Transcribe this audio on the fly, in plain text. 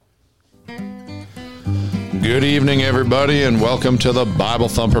Good evening, everybody, and welcome to the Bible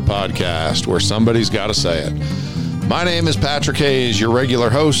Thumper Podcast, where somebody's got to say it. My name is Patrick Hayes, your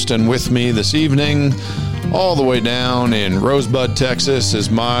regular host, and with me this evening, all the way down in Rosebud, Texas, is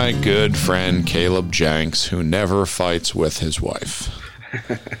my good friend Caleb Jenks, who never fights with his wife.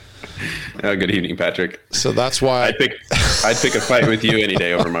 Good evening, Patrick. So that's why I'd pick a fight with you any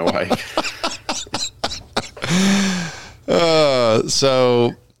day over my wife.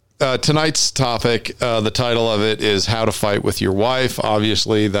 Tonight's topic, the title of it is How to Fight with Your Wife.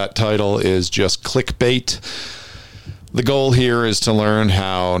 Obviously, that title is just clickbait. The goal here is to learn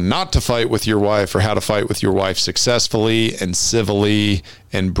how not to fight with your wife, or how to fight with your wife successfully and civilly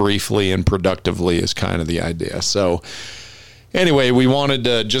and briefly and productively is kind of the idea. So anyway, we wanted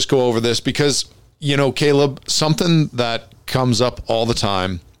to just go over this because, you know, Caleb, something that comes up all the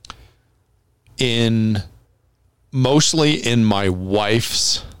time mostly in my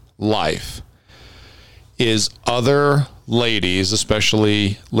wife's life is other ladies,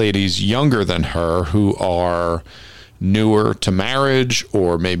 especially ladies younger than her who are newer to marriage,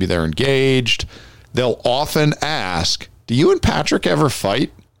 or maybe they're engaged. They'll often ask, do you and Patrick ever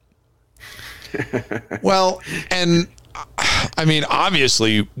fight? Well, and I mean,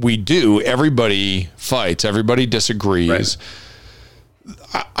 obviously we do. Everybody fights. Everybody disagrees. Right.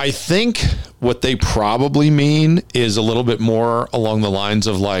 I think what they probably mean is a little bit more along the lines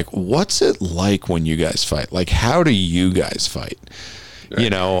of like, what's it like when you guys fight? Like, how do you guys fight? Right.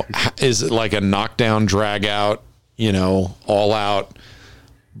 You know, is it like a knockdown, drag out, you know, all out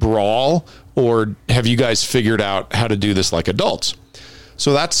brawl? Or have you guys figured out how to do this like adults?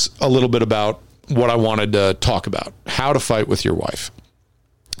 So that's a little bit about what I wanted to talk about, how to fight with your wife.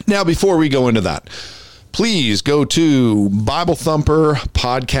 Now, before we go into that, please go to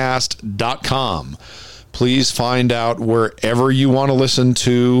BibleThumperPodcast.com. Please find out wherever you want to listen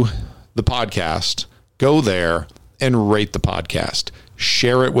to the podcast. Go there and rate the podcast.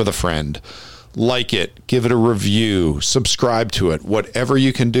 Share it with a friend. Like it. Give it a review. Subscribe to it. Whatever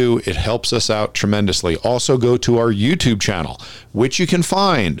you can do, it helps us out tremendously. Also, go to our YouTube channel, which you can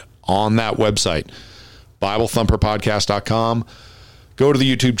find on that website, BibleThumperPodcast.com. Go to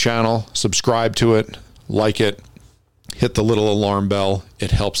the YouTube channel. Subscribe to it. Like it, hit the little alarm bell.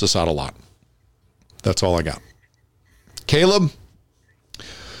 It helps us out a lot. That's all I got. Caleb,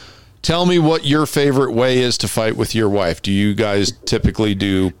 tell me what your favorite way is to fight with your wife. Do you guys typically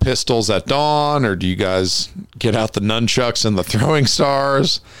do pistols at dawn, or do you guys get out the nunchucks and the throwing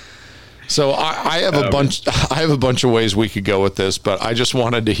stars? So I have a bunch of ways we could go with this, but I just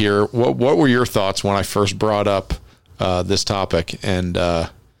wanted to hear what were your thoughts when I first brought up this topic, and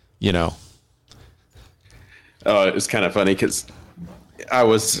you know. Oh, it was kind of funny because I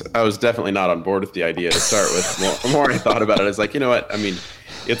was definitely not on board with the idea to start with. The more I thought about it, I was like, you know what? I mean,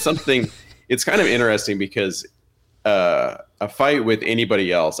 it's kind of interesting because a fight with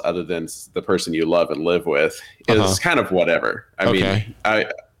anybody else other than the person you love and live with is kind of whatever. I mean, I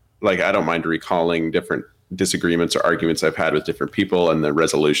don't mind recalling different disagreements or arguments I've had with different people and the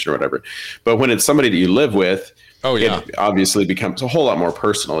resolution or whatever. But when it's somebody that you live with, it obviously becomes a whole lot more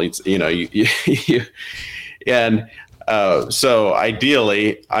personal. It's, you know, And so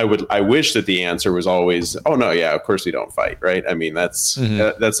ideally, I wish that the answer was always, oh no, yeah, of course we don't fight, right? I mean, that's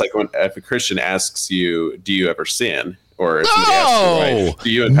like if a Christian asks you, do you ever sin? Or if somebody asks your wife,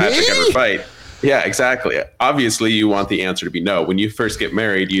 do you and Patrick ever fight? Yeah, exactly. Obviously, you want the answer to be no. When you first get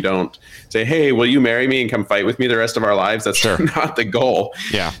married, you don't say, hey, will you marry me and come fight with me the rest of our lives? That's not the goal.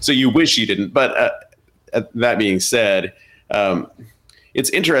 Yeah. So you wish you didn't. But that being said,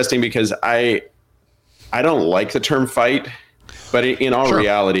 it's interesting because I don't like the term fight, but in all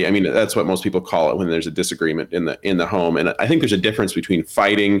reality, I mean, that's what most people call it when there's a disagreement in the home. And I think there's a difference between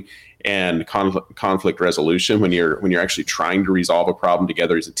fighting and conflict resolution. When you're actually trying to resolve a problem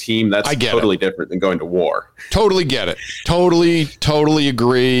together as a team, that's totally different than going to war. Totally get it. Totally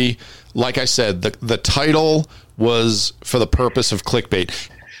agree. Like I said, the title was for the purpose of clickbait.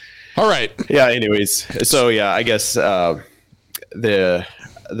 All right. Yeah. Anyways. So yeah, I guess,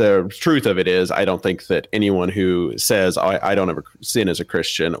 the truth of it is, I don't think that anyone who says I don't ever sin as a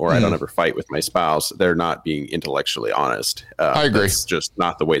Christian, or I don't ever fight with my spouse, they're not being intellectually honest. I agree. It's just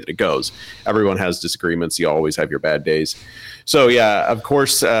not the way that it goes. Everyone has disagreements. You always have your bad days. So yeah, of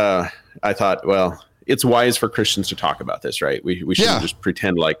course, I thought, well, it's wise for Christians to talk about this, right? We shouldn't just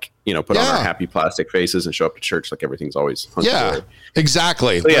pretend like, you know, put on our happy plastic faces and show up to church like everything's always hunky-dory. Yeah,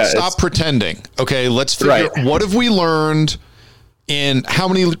 exactly. So, let's stop pretending. Okay, let's figure what have we learned. In how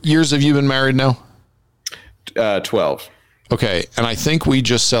many years have you been married now? 12. Okay. And I think we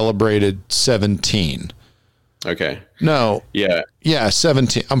just celebrated 17. Okay. No. Yeah. Yeah,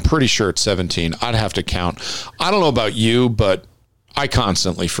 17. I'm pretty sure it's 17. I'd have to count. I don't know about you, but I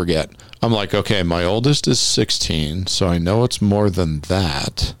constantly forget. I'm like, okay, my oldest is 16, so I know it's more than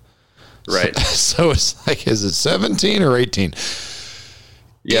that. Right. So it's like, is it 17 or 18?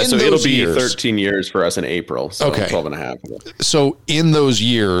 Yeah, so it'll be 13 years for us in April, so okay. 12 and a half. So in those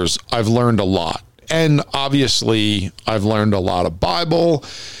years, I've learned a lot. And obviously, I've learned a lot of Bible,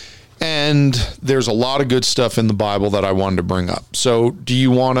 and there's a lot of good stuff in the Bible that I wanted to bring up. So do you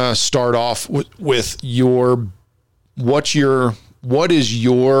want to start off with what is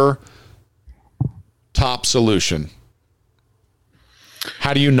your top solution?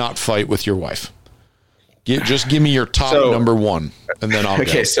 How do you not fight with your wife? Just give me your top number one, and then I'll go.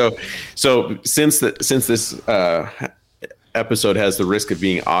 Okay, so since this episode has the risk of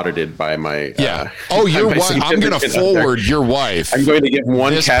being audited by my your wife. I'm going to forward your wife. I'm going to give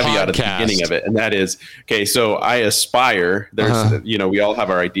one caveat at the beginning of it, and that is, okay, so I aspire. There's we all have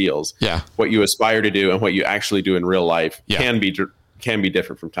our ideals. Yeah, what you aspire to do and what you actually do in real life can be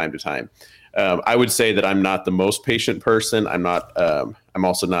different from time to time. I would say that I'm not the most patient person. I'm not. I'm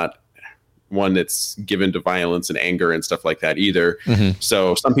also not one that's given to violence and anger and stuff like that either. Mm-hmm.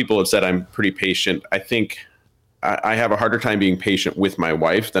 So some people have said I'm pretty patient. I think I have a harder time being patient with my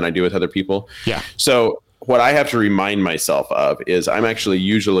wife than I do with other people. Yeah. So what I have to remind myself of is I'm actually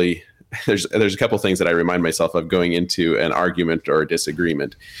usually there's a couple things that I remind myself of going into an argument or a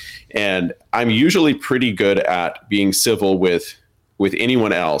disagreement. And I'm usually pretty good at being civil with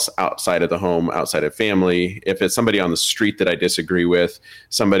anyone else outside of the home, outside of family. If it's somebody on the street that I disagree with,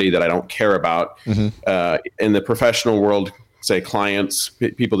 somebody that I don't care about, in the professional world, say clients,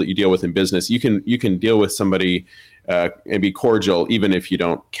 people that you deal with in business, you can deal with somebody and be cordial even if you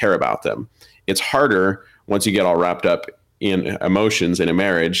don't care about them. It's harder once you get all wrapped up in emotions in a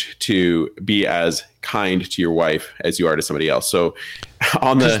marriage to be as kind to your wife as you are to somebody else. So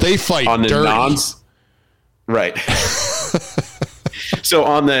they fight on the dirty. Right. So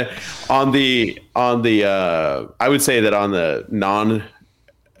on the I would say that on the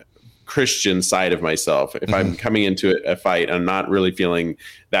non-Christian side of myself, if I'm coming into a fight, I'm not really feeling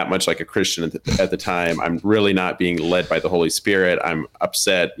that much like a Christian at the time. I'm really not being led by the Holy Spirit. I'm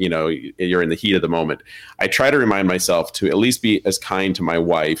upset. You're in the heat of the moment. I try to remind myself to at least be as kind to my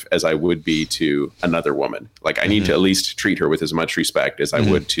wife as I would be to another woman. Like I need to at least treat her with as much respect as I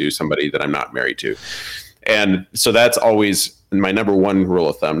would to somebody that I'm not married to. And so that's always my number one rule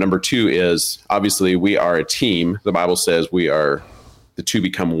of thumb. Number two is obviously we are a team. The Bible says the two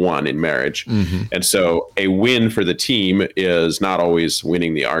become one in marriage. Mm-hmm. And so a win for the team is not always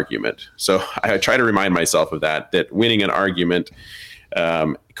winning the argument. So I try to remind myself of that winning an argument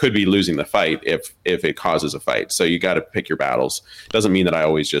could be losing the fight if it causes a fight. So you got to pick your battles. Doesn't mean that I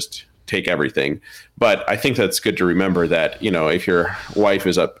always just take everything, but I think that's good to remember that, if your wife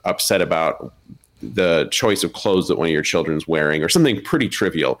is upset about the choice of clothes that one of your children's wearing or something pretty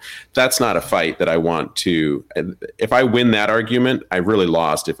trivial, that's not a fight that I want to. If I win that argument, I really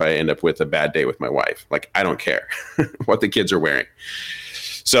lost if I end up with a bad day with my wife. Like, I don't care what the kids are wearing.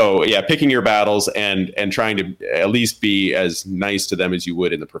 So yeah, picking your battles and trying to at least be as nice to them as you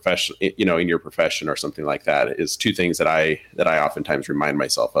would in the profession, in your profession or something like that is two things that I oftentimes remind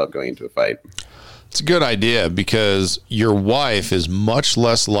myself of going into a fight. It's a good idea because your wife is much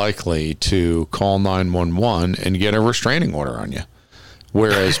less likely to call 911 and get a restraining order on you.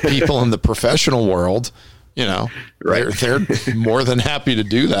 Whereas people in the professional world, right. they're more than happy to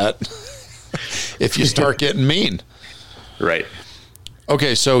do that if you start getting mean. Right.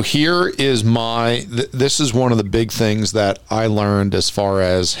 Okay, so here is this is one of the big things that I learned as far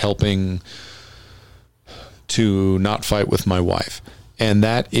as helping to not fight with my wife. And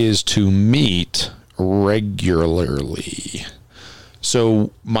that is to meet regularly.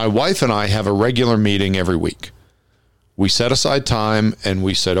 So my wife and I have a regular meeting every week. We set aside time and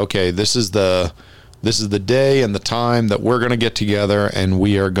we said, okay, this is the day and the time that we're going to get together and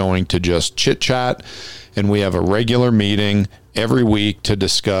we are going to just chit chat. And we have a regular meeting every week to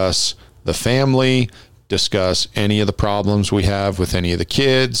discuss the family, discuss any of the problems we have with any of the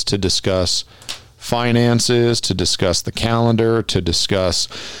kids, to discuss finances, to discuss the calendar, to discuss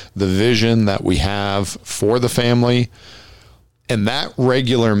the vision that we have for the family. And that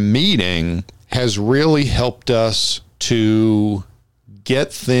regular meeting has really helped us to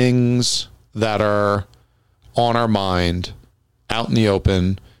get things that are on our mind out in the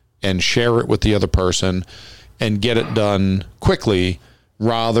open and share it with the other person and get it done quickly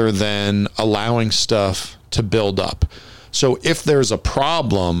rather than allowing stuff to build up. So if there's a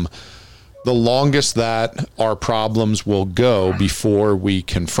problem, the longest that our problems will go before we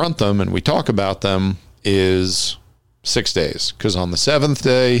confront them and we talk about them is 6 days, because on the seventh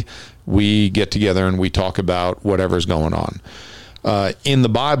day, we get together and we talk about whatever's going on. In the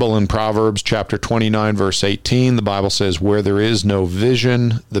Bible, in Proverbs chapter 29, verse 18, the Bible says, where there is no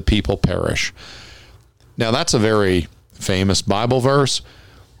vision, the people perish. Now, that's a very famous Bible verse,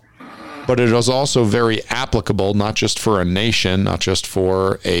 but it is also very applicable, not just for a nation, not just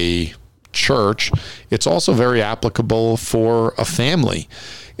for a church. It's also very applicable for a family.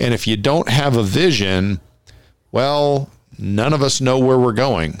 And if you don't have a vision, well, none of us know where we're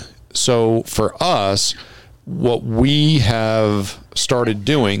going. So for us, what we have started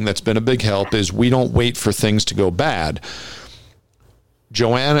doing that's been a big help is we don't wait for things to go bad.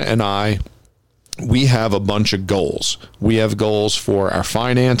 Joanna and I, we have a bunch of goals. We have goals for our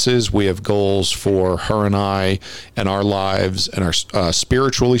finances. We have goals for her and I and our lives and our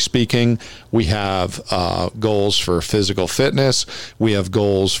spiritually speaking. We have goals for physical fitness. We have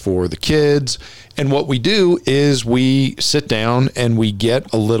goals for the kids. And what we do is we sit down and we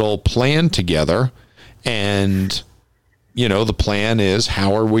get a little plan together. And, you know, the plan is,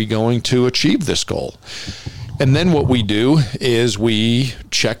 how are we going to achieve this goal? And then what we do is we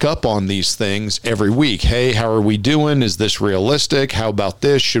check up on these things every week. Hey, how are we doing? Is this realistic? How about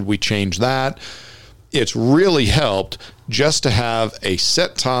this? Should we change that? It's really helped just to have a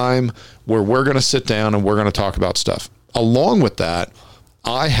set time where we're going to sit down and we're going to talk about stuff. Along with that,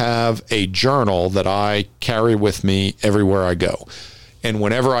 I have a journal that I carry with me everywhere I go. And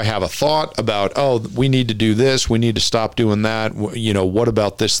whenever I have a thought about, oh, we need to do this, we need to stop doing that, you know, what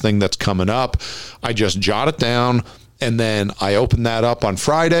about this thing that's coming up? I just jot it down, and then I open that up on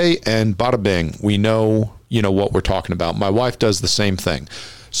Friday, and bada bing, we know, you know, what we're talking about. My wife does the same thing.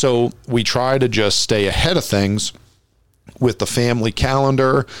 So we try to just stay ahead of things with the family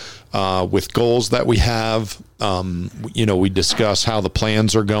calendar, with goals that we have. You know, we discuss how the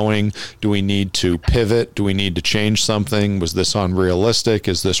plans are going. Do we need to pivot? Do we need to change something? Was this unrealistic?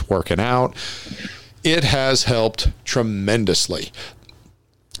 Is this working out? It has helped tremendously.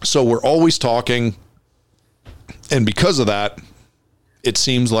 So we're always talking. And because of that, it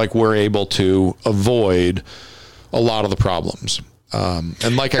seems like we're able to avoid a lot of the problems.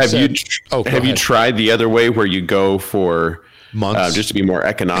 And like I said, have you tried the other way where you go for months, just to be more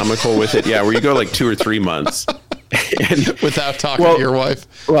economical with it? Yeah, where you go like 2 or 3 months and without talking to your wife.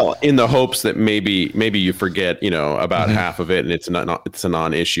 Well, in the hopes that maybe you forget, you know, about half of it, and it's a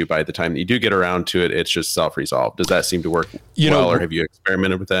non-issue by the time that you do get around to it. It's just self-resolved. Does that seem to work or have you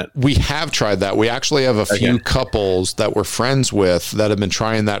experimented with that? We have tried that. We actually have a few couples that we're friends with that have been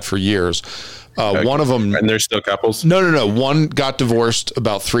trying that for years. One of them, and they're still couples. No. One got divorced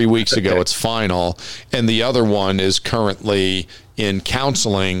about 3 weeks ago. It's final, and the other one is currently in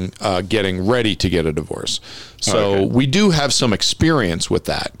counseling, getting ready to get a divorce. So we do have some experience with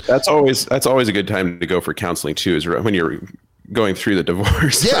that. That's always a good time to go for counseling too. Is when you're going through the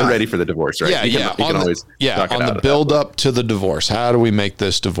divorce, ready for the divorce, right? Yeah, you can always on the build up to the divorce. How do we make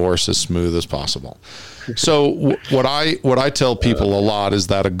this divorce as smooth as possible? So what I tell people a lot is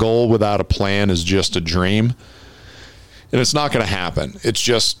that a goal without a plan is just a dream. And it's not going to happen. It's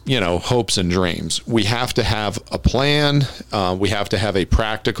just, you know, hopes and dreams. We have to have a plan. We have to have a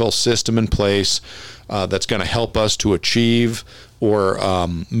practical system in place that's going to help us to achieve or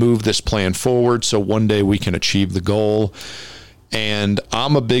move this plan forward so one day we can achieve the goal. And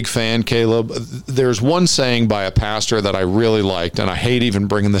I'm a big fan, Caleb. There's one saying by a pastor that I really liked, and I hate even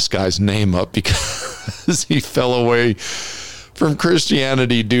bringing this guy's name up because he fell away from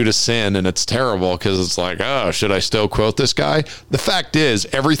Christianity due to sin, and it's terrible because it's like, oh, should I still quote this guy? The fact is,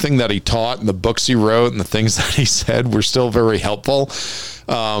 everything that he taught and the books he wrote and the things that he said were still very helpful.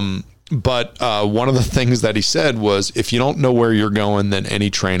 But one of the things that he said was, if you don't know where you're going, then any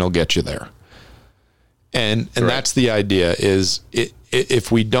train will get you there. And that's the idea is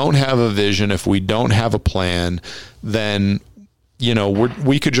if we don't have a vision, if we don't have a plan, then, you know,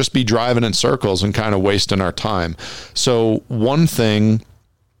 we could just be driving in circles and kind of wasting our time. So one thing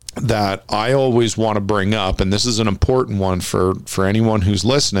that I always want to bring up, and this is an important one for anyone who's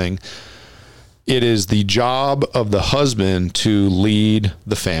listening, it is the job of the husband to lead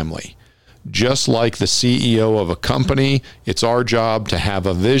the family. Just like the CEO of a company, it's our job to have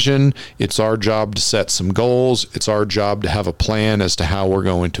a vision. It's our job to set some goals. It's our job to have a plan as to how we're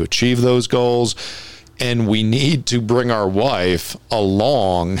going to achieve those goals. And we need to bring our wife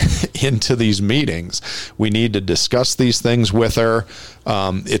along into these meetings. We need to discuss these things with her.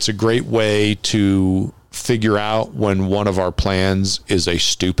 It's a great way to figure out when one of our plans is a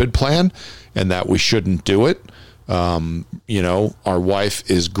stupid plan and that we shouldn't do it. You know, our wife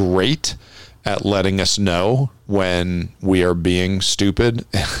is great at letting us know when we are being stupid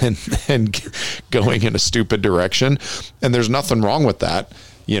and going in a stupid direction. And there's nothing wrong with that.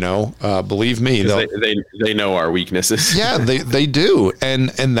 Believe me, they know our weaknesses. Yeah, they do. And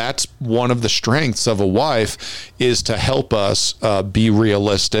that's one of the strengths of a wife, is to help us be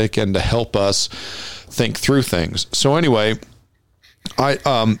realistic and to help us think through things. So anyway,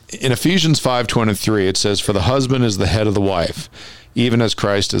 in Ephesians 5:23, it says, "For the husband is the head of the wife, even as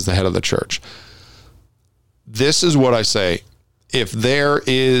Christ is the head of the church." This is what I say. If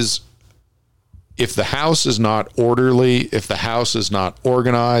the house is not orderly, if the house is not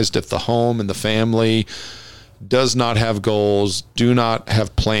organized, if the home and the family does not have goals, do not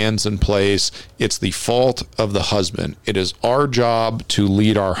have plans in place, it's the fault of the husband. It is our job to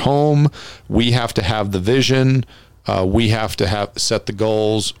lead our home. We have to have the vision. We have to set the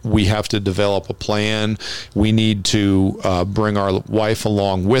goals. We have to develop a plan. We need to bring our wife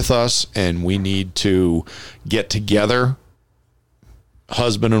along with us, and we need to get together,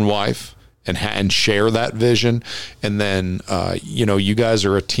 husband and wife, and share that vision. And then, you guys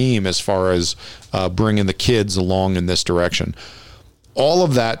are a team as far as bringing the kids along in this direction. All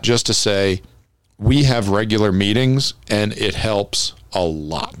of that just to say, we have regular meetings, and it helps a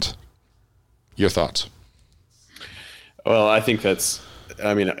lot. Your thoughts? Well, I think I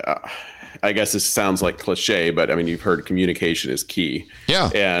guess this sounds like cliche, but you've heard communication is key. Yeah.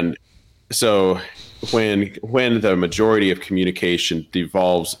 And so when the majority of communication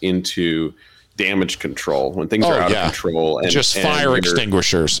devolves into damage control, when things are out of control, and just fire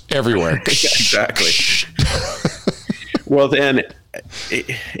extinguishers everywhere. Exactly. Well, then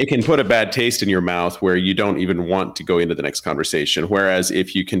it can put a bad taste in your mouth where you don't even want to go into the next conversation. Whereas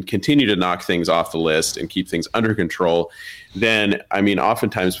if you can continue to knock things off the list and keep things under control, then,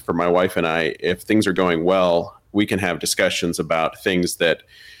 oftentimes for my wife and I, if things are going well, we can have discussions about things that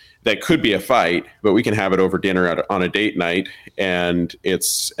could be a fight, but we can have it over dinner on a date night, and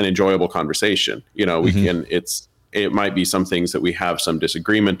it's an enjoyable conversation. It might be some things that we have some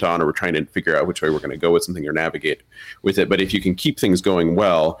disagreement on, or we're trying to figure out which way we're going to go with something or navigate with it. But if you can keep things going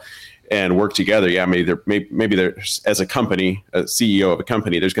well and work together, maybe there's, as a company, a CEO of a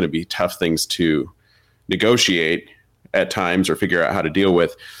company, there's going to be tough things to negotiate at times or figure out how to deal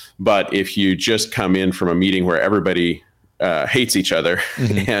with. But if you just come in from a meeting where everybody hates each other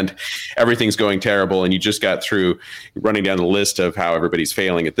and everything's going terrible, and you just got through running down the list of how everybody's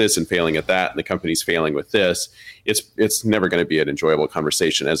failing at this and failing at that, and the company's failing with this, it's never going to be an enjoyable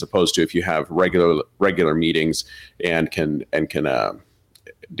conversation, as opposed to if you have regular meetings and can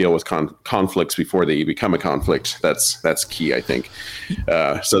deal with conflicts before they become a conflict. That's key, I think.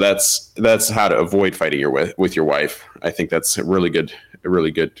 So that's how to avoid fighting with your wife. I think that's a really good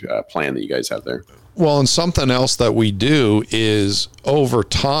plan that you guys have there. Well, and something else that we do is, over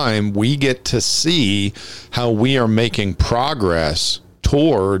time, we get to see how we are making progress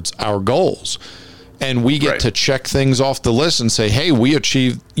towards our goals. And we get to check things off the list and say, hey, we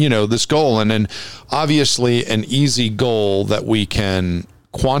achieved, this goal. And then obviously an easy goal that we can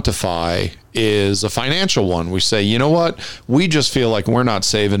quantify is a financial one. We say, you know what? We just feel like we're not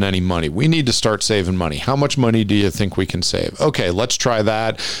saving any money. We need to start saving money. How much money do you think we can save? Okay, let's try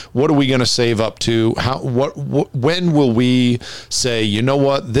that. What are we going to save up to? When will we say, you know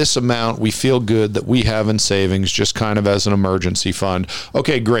what? This amount we feel good that we have in savings, just kind of as an emergency fund.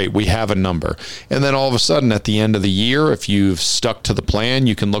 Okay, great. We have a number. And then all of a sudden at the end of the year, if you've stuck to the plan,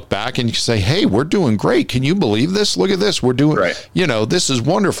 you can look back and you can say, hey, we're doing great. Can you believe this? Look at this. We're doing, this is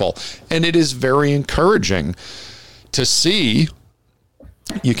wonderful. And it is very encouraging to see.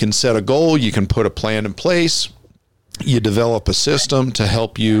 You can set a goal, you can put a plan in place, you develop a system to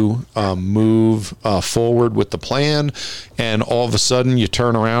help you move forward with the plan, and all of a sudden you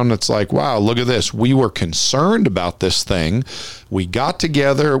turn around and it's like, wow, look at this. We were concerned about this thing. We got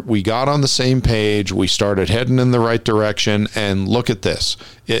together, we got on the same page, we started heading in the right direction, and look at this.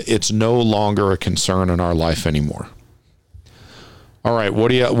 It's no longer a concern in our life anymore. All right,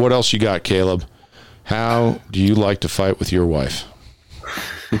 what else you got, Caleb? How do you like to fight with your wife?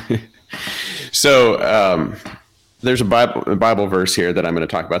 So there's a Bible verse here that I'm going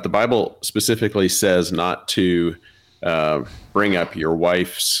to talk about. The Bible specifically says not to bring up your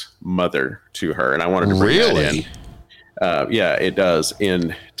wife's mother to her, and I wanted to bring that in. Yeah, it does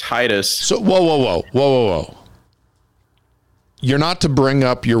in Titus. So whoa! You're not to bring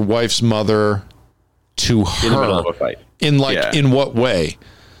up your wife's mother to her in the middle of a fight. In what way?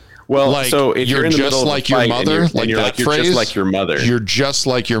 Well, so if you're in the just middle like of a your fight mother, and you're just like your mother. You're just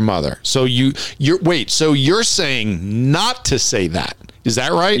like your mother. So so you're saying not to say that. Is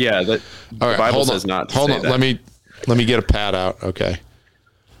that right? Yeah, the Bible says not to say that. Let me get a pad out. Okay.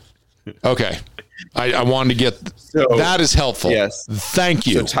 Okay. I wanted to get that is helpful. Yes. Thank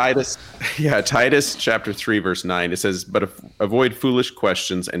you. So Titus chapter 3, verse 9, it says, but avoid foolish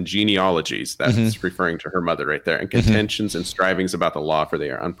questions and genealogies. That's referring to her mother right there, and contentions and strivings about the law, for they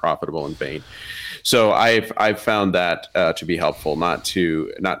are unprofitable and vain. So I've found that to be helpful, not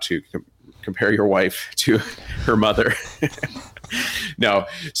to compare your wife to her mother. No.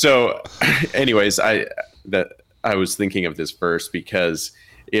 So anyways, I was thinking of this verse because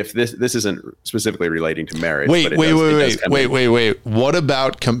if this isn't specifically relating to marriage. Wait. What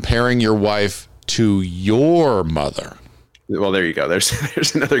about comparing your wife to your mother? Well, there you go.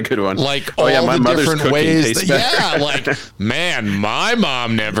 There's another good one. Like my mother's different ways. Like, man, my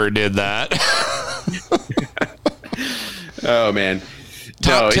mom never did that. Oh man.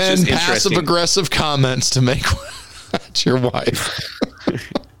 Top 10 passive aggressive comments to make at your wife.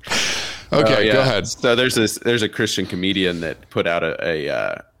 Okay, go ahead. So there's a Christian comedian that put out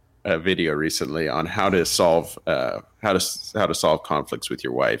a video recently on how to solve conflicts with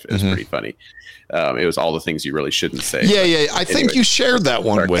your wife. It's pretty funny. It was all the things you really shouldn't say. Yeah. I think you shared that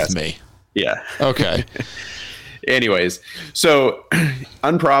one with me. Yeah. Okay. Anyways, so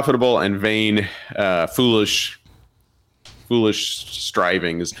unprofitable and vain, foolish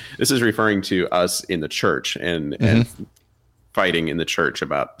strivings. This is referring to us in the church and fighting in the church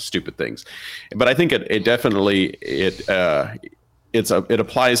about stupid things. But I think it definitely it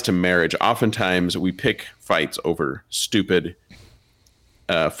applies to marriage. Oftentimes we pick fights over stupid,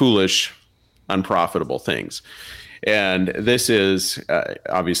 foolish, unprofitable things. And this is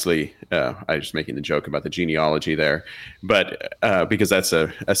obviously, I was just making the joke about the genealogy there, but because that's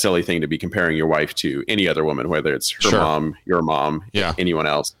a silly thing to be comparing your wife to any other woman, whether it's her mom, your mom, anyone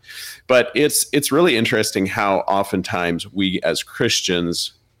else. But it's really interesting how oftentimes we as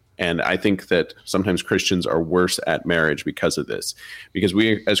Christians, and I think that sometimes Christians are worse at marriage because of this, because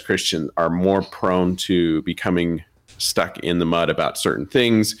we as Christians are more prone to becoming stuck in the mud about certain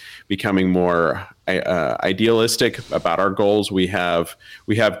things, becoming more idealistic about our goals. We have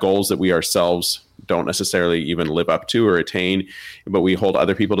goals that we ourselves don't necessarily even live up to or attain, but we hold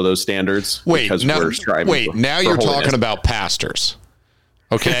other people to those standards because we're striving. Now you're talking about pastors,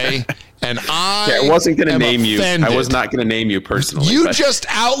 okay? And I wasn't going to name you. I was not going to name you personally. You just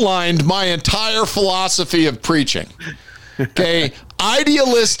outlined my entire philosophy of preaching. Okay,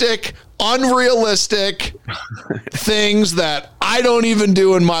 idealistic, unrealistic things that I don't even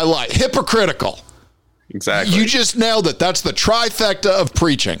do in my life. Hypocritical. Exactly. You just nailed it. That's the trifecta of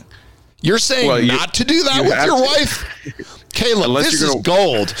preaching. You're saying not to do that with your wife? Caleb, this is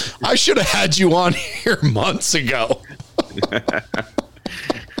gold. I should have had you on here months ago.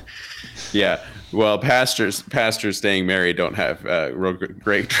 Yeah. Well, pastors staying married don't have a real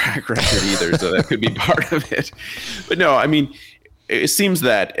great track record either, so that could be part of it. But no, I mean, it seems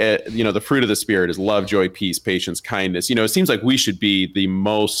that the fruit of the Spirit is love, joy, peace, patience, kindness. It seems like we should be the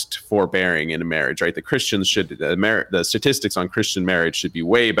most forbearing in a marriage, right? The Christians should the statistics on Christian marriage should be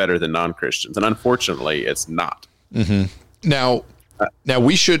way better than non-Christians, and unfortunately, it's not. Mm-hmm. Now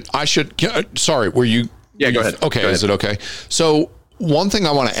I should. Sorry, were you? Yeah, go ahead. Okay, is it okay? So one thing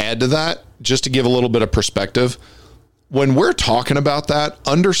I want to add to that, just to give a little bit of perspective, when we're talking about that,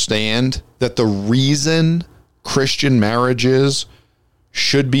 understand that the reason Christian marriages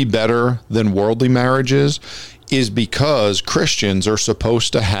should be better than worldly marriages is because Christians are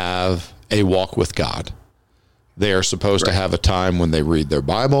supposed to have a walk with God. They are supposed to have a time when they read their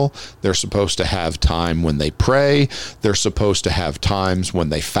Bible. They're supposed to have time when they pray. They're supposed to have times when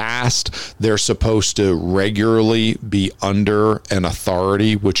they fast. They're supposed to regularly be under an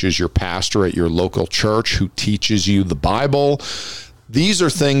authority, which is your pastor at your local church who teaches you the Bible. These are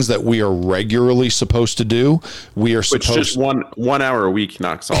things that we are regularly supposed to do. We are supposed just one hour a week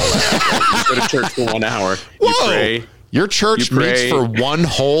knocks all that out. You go to church for 1 hour. You pray. Your church meets for 1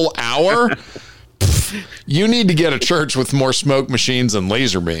 whole hour? You need to get a church with more smoke machines and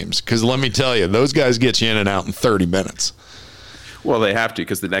laser beams, because let me tell you, those guys get you in and out in 30 minutes. Well, they have to,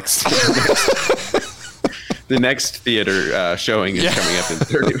 because the next theater showing is coming up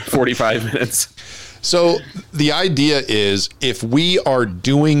in 45 minutes. So the idea is, if we are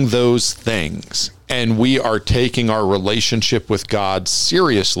doing those things and we are taking our relationship with God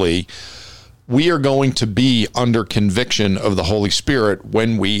seriously, we are going to be under conviction of the Holy Spirit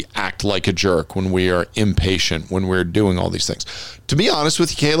when we act like a jerk, when we are impatient, when we're doing all these things. To be honest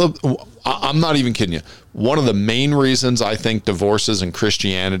with you, Caleb, I'm not even kidding you. One of the main reasons I think divorces in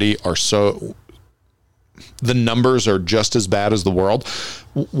Christianity are the numbers are just as bad as the world.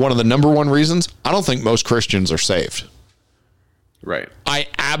 One of the number one reasons, I don't think most Christians are saved. Right. I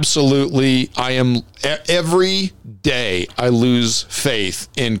am every day I lose faith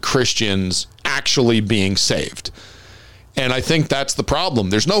in Christians actually being saved. And I think that's the problem.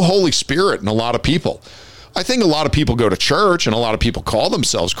 There's no Holy Spirit in a lot of people. I think a lot of people go to church and a lot of people call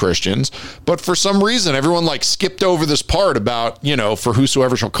themselves Christians, but for some reason, everyone like skipped over this part about, for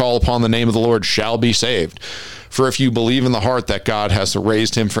whosoever shall call upon the name of the Lord shall be saved. For if you believe in the heart that God has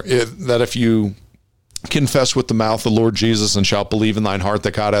raised him, that if you confess with the mouth the Lord Jesus and shalt believe in thine heart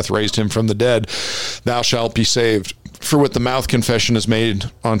that God hath raised him from the dead, thou shalt be saved. For with the mouth confession is made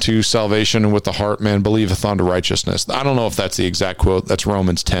unto salvation, and with the heart man believeth unto righteousness. I don't know if that's the exact quote. That's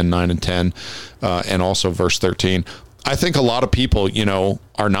Romans 10, 9 and 10, and also verse 13. I think a lot of people,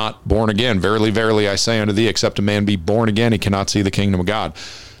 are not born again. Verily, verily, I say unto thee, except a man be born again, he cannot see the kingdom of God.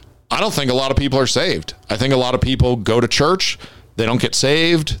 I don't think a lot of people are saved. I think a lot of people go to church, they don't get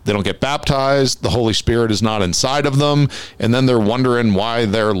saved, they don't get baptized, the Holy Spirit is not inside of them, and then they're wondering why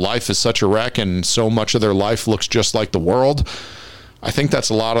their life is such a wreck and so much of their life looks just like the world. I think that's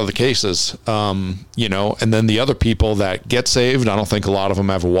a lot of the cases, and then the other people that get saved, I don't think a lot of them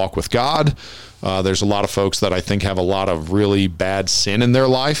have a walk with God. There's a lot of folks that I think have a lot of really bad sin in their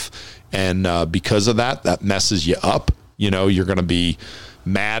life, and because of that messes you up. You're going to be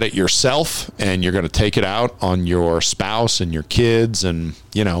mad at yourself and you're going to take it out on your spouse and your kids and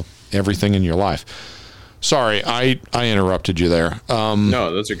everything in your life. Sorry, I interrupted you there.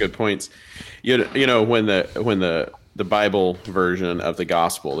 No, those are good points. When the Bible version of the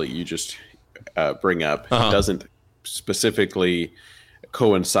gospel that you just bring up doesn't specifically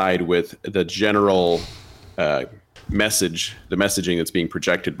coincide with the general messaging that's being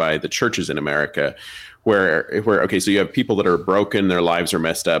projected by the churches in America, where okay, so you have people that are broken, their lives are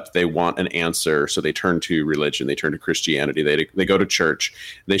messed up, they want an answer, so they turn to religion, they turn to Christianity, they go to church,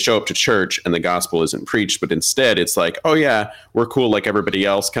 they show up to church, and the gospel isn't preached, but instead it's like, oh yeah, we're cool like everybody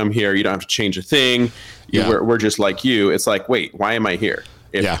else, come here, you don't have to change a thing, we're just like you. It's like, wait, why am I here?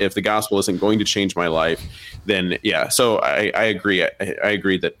 If the gospel isn't going to change my life, then so I agree. I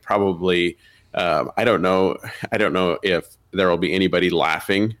agree that probably I don't know if there will be anybody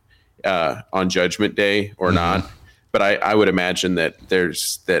laughing on Judgment Day or not, but I would imagine that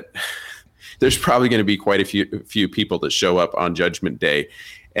there's probably going to be quite a few people that show up on Judgment Day,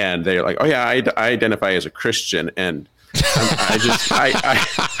 and they're like, oh yeah, I identify as a Christian, and I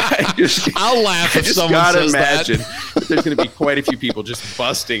just I'll laugh if someone says that. There's going to be quite a few people just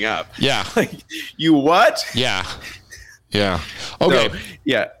busting up. Yeah, like, you what? Yeah. Okay.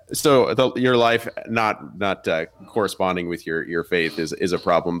 So your life not corresponding with your faith is a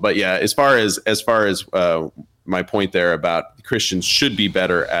problem. But yeah, as far as my point there about Christians should be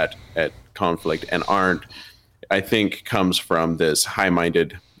better at conflict and aren't, I think comes from this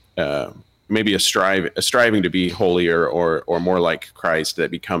high-minded, maybe a striving to be holier or more like Christ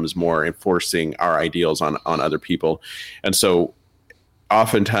that becomes more enforcing our ideals on other people. And so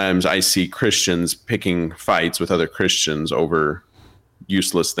oftentimes I see Christians picking fights with other Christians over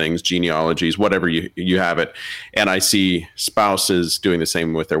useless things, genealogies, whatever you have it. And I see spouses doing the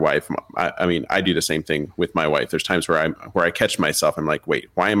same with their wife. I mean, I do the same thing with my wife. There's times where I catch myself. I'm like, wait,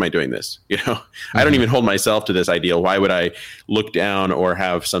 why am I doing this? I don't even hold myself to this ideal. Why would I look down or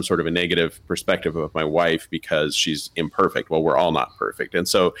have some sort of a negative perspective of my wife because she's imperfect? Well, we're all not perfect. And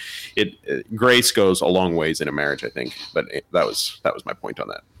so grace goes a long ways in a marriage, I think. But that was my point on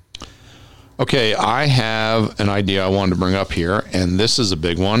that. Okay, I have an idea I wanted to bring up here, and this is a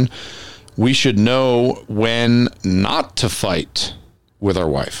big one. We should know when not to fight with our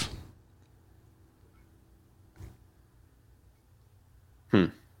wife.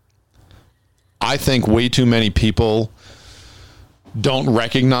 I think way too many people don't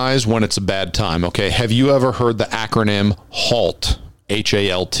recognize when it's a bad time. Okay, have you ever heard the acronym HALT,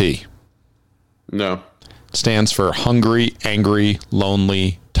 H-A-L-T? No. It stands for hungry, angry,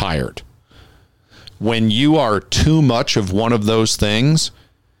 lonely, tired. When you are too much of one of those things,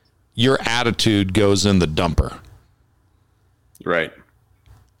 your attitude goes in the dumper. Right.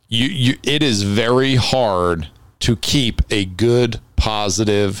 It is very hard to keep a good,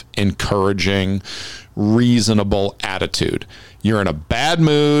 positive, encouraging, reasonable attitude. You're in a bad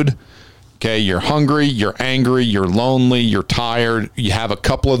mood. Okay, you're hungry, you're angry, you're lonely, you're tired. You have a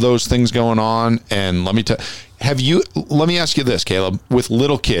couple of those things going on, and let me ask you this, Caleb, with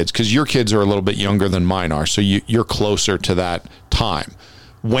little kids, because your kids are a little bit younger than mine are, so you're closer to that time.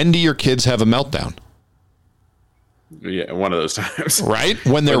 When do your kids have a meltdown? Yeah, one of those times. Right?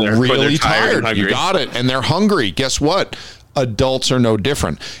 When they're really tired. You got it. And they're hungry. Guess what? Adults are no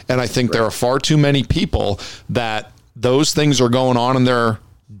different. And I think there are far too many people that those things are going on in their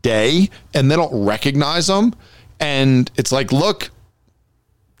day and they don't recognize them. And it's like, look,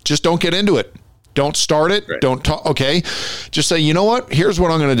 just don't get into it. Don't start it. Right. Don't talk. Okay. Just say, you know what? Here's what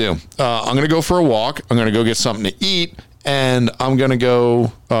I'm going to do. I'm going to go for a walk. I'm going to go get something to eat. And I'm going to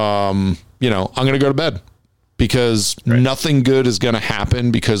go, I'm going to go to bed. Because nothing good is going to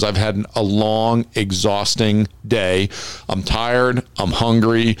happen because I've had a long, exhausting day. I'm tired. I'm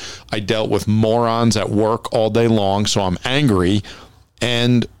hungry. I dealt with morons at work all day long, so I'm angry,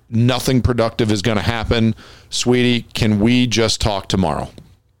 and nothing productive is going to happen. Sweetie, can we just talk tomorrow?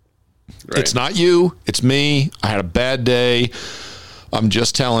 Right. It's not you. It's me. I had a bad day. I'm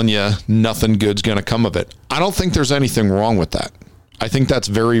just telling you, nothing good's going to come of it. I don't think there's anything wrong with that. I think that's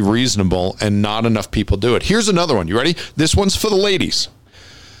very reasonable, and not enough people do it. Here's another one. You ready? This one's for the ladies.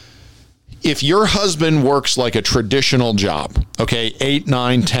 If your husband works like a traditional job, okay, 8,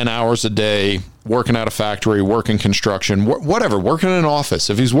 9, 10 hours a day, working at a factory, working construction, whatever, working in an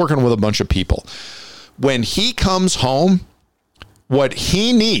office, if he's working with a bunch of people, when he comes home, what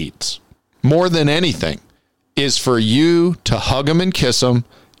he needs more than anything is for you to hug him and kiss him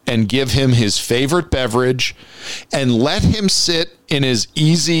and give him his favorite beverage and let him sit in his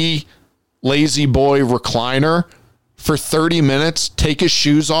easy, lazy boy recliner for 30 minutes, take his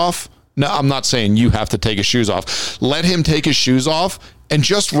shoes off. No, I'm not saying you have to take his shoes off. Let him take his shoes off and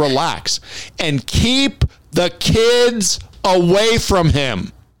just relax and keep the kids away from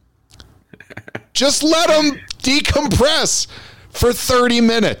him. Just let him decompress for 30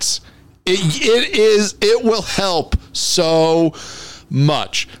 minutes. It will help so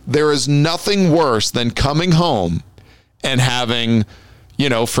much. There is nothing worse than coming home and having,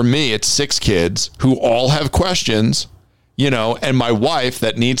 for me, it's 6 kids who all have questions, and my wife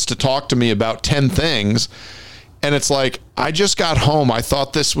that needs to talk to me about 10 things. And it's like, I just got home. I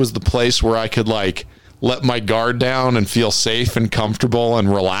thought this was the place where I could let my guard down and feel safe and comfortable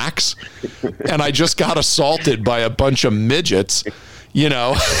and relax. And I just got assaulted by a bunch of midgets,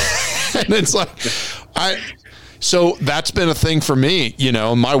 and it's like, so that's been a thing for me,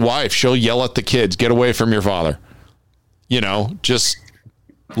 my wife, she'll yell at the kids, get away from your father, just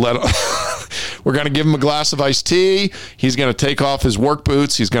we're going to give him a glass of iced tea. He's going to take off his work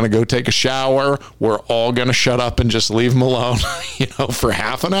boots. He's going to go take a shower. We're all going to shut up and just leave him alone, for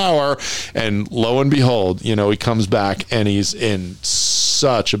half an hour. And lo and behold, he comes back and he's in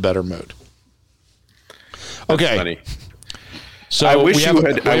such a better mood. Okay. That's funny. So we have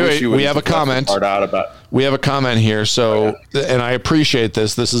a comment. We have a comment here. So, and I appreciate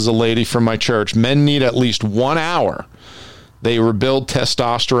this. This is a lady from my church. Men need at least 1 hour. They rebuild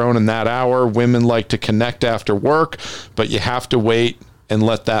testosterone in that hour. Women like to connect after work, but you have to wait and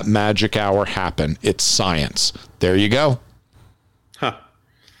let that magic hour happen. It's science. There you go. Huh.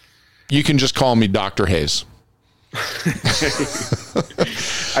 You can just call me Dr. Hayes.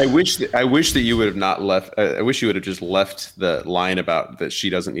 I wish that you would have not left. I wish you would have just left the line about that she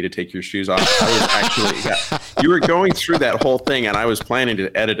doesn't need to take your shoes off. I was actually, you were going through that whole thing, and I was planning to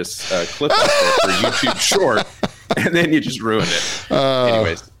edit a clip out there for YouTube short, and then you just ruined it.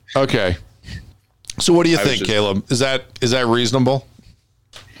 Anyways, okay. So, what do you think, Caleb? Is that reasonable?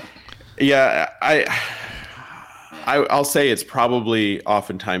 Yeah, I'll say it's probably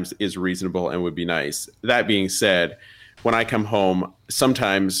oftentimes is reasonable and would be nice. That being said, when I come home,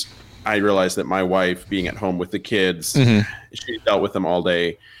 sometimes I realize that my wife being at home with the kids, she dealt with them all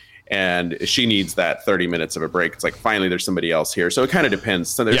day and she needs that 30 minutes of a break. It's like, finally, there's somebody else here. So it kind of depends.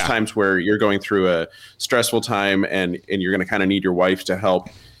 So there's times where you're going through a stressful time and you're going to kind of need your wife to help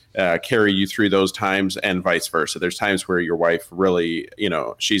carry you through those times, and vice versa. There's times where your wife really,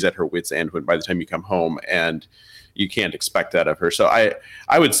 she's at her wit's end by the time you come home, and you can't expect that of her. So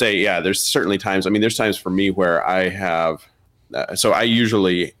I would say, there's certainly times. I mean, there's times for me where I have, so I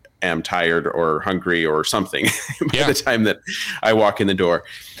usually am tired or hungry or something by the time that I walk in the door.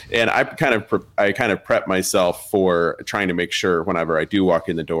 And I kind of prep myself for trying to make sure whenever I do walk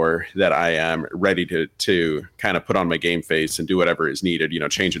in the door that I am ready to kind of put on my game face and do whatever is needed,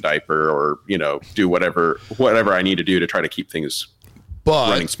 change a diaper or, do whatever I need to do to try to keep things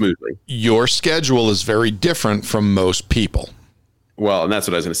running smoothly. Your schedule is very different from most people. Well, and that's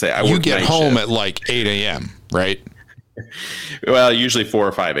what I was going to say. You get home at like 8 a.m., right? Well, usually 4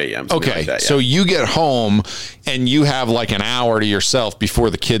 or 5 a.m. Okay, like that, so you get home and you have like an hour to yourself before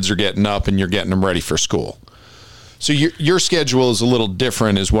the kids are getting up and you're getting them ready for school. So your schedule is a little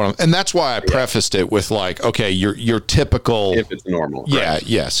different, and that's why I prefaced it with like, okay, your typical, if it's normal,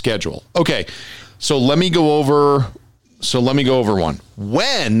 schedule. Okay, so let me go over one.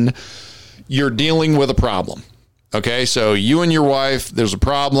 When you're dealing with a problem, okay, so you and your wife, there's a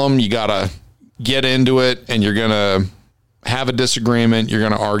problem, you gotta get into it, and you're gonna have a disagreement, you're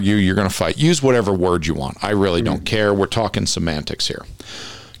going to argue, you're going to fight. Use whatever word you want. I really don't care. We're talking semantics here.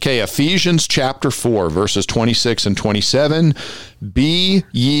 Okay, Ephesians chapter 4, verses 26 and 27. Be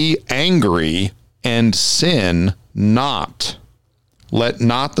ye angry and sin not. Let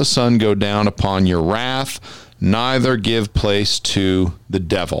not the sun go down upon your wrath, neither give place to the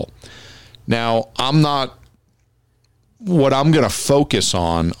devil. Now, what I'm going to focus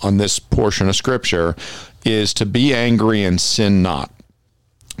on this portion of scripture is to be angry and sin not.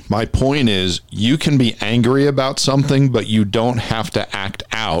 My point is, you can be angry about something, but you don't have to act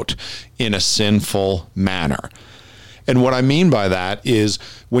out in a sinful manner. And what I mean by that is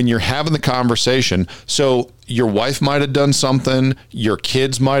when you're having the conversation, so your wife might have done something, your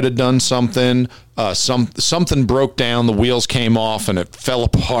kids might have done something, something broke down, the wheels came off and it fell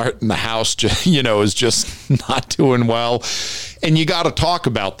apart and the house is just not doing well. And you got to talk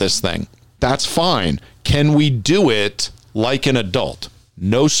about this thing. That's fine. Can we do it like an adult?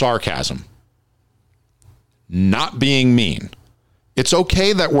 No sarcasm. Not being mean. It's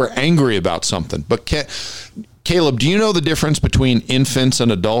okay that we're angry about something, but Caleb, do you know the difference between infants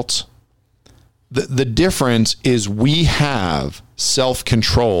and adults? The difference is we have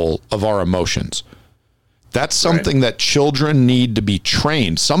self-control of our emotions. That's something that children need to be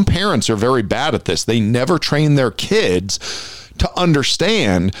trained. Some parents are very bad at this. They never train their kids to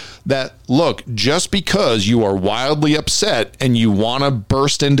understand that, look, just because you are wildly upset and you want to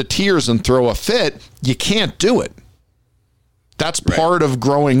burst into tears and throw a fit, you can't do it. That's part of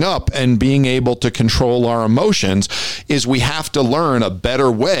growing up and being able to control our emotions, is we have to learn a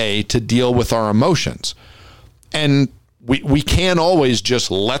better way to deal with our emotions. And we can't always just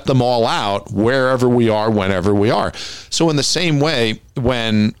let them all out wherever we are, whenever we are. So in the same way,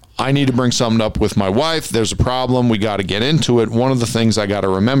 when I need to bring something up with my wife, there's a problem, we got to get into it. One of the things I got to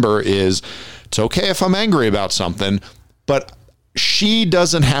remember is it's okay if I'm angry about something, but she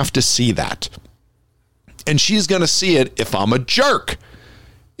doesn't have to see that. And she's going to see it if I'm a jerk,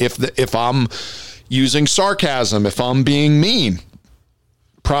 if I'm using sarcasm, if I'm being mean.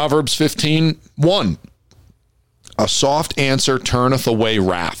 Proverbs 15:1. A soft answer turneth away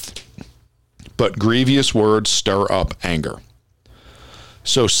wrath, but grievous words stir up anger.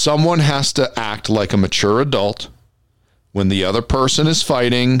 So someone has to act like a mature adult when the other person is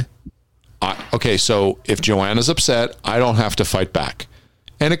fighting. Okay, so if Joanna's upset, I don't have to fight back.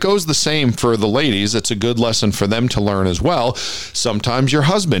 And it goes the same for the ladies. It's a good lesson for them to learn as well. Sometimes your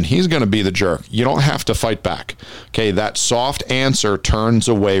husband, he's going to be the jerk. You don't have to fight back. Okay, that soft answer turns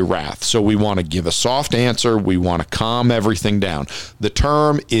away wrath. So we want to give a soft answer. We want to calm everything down. The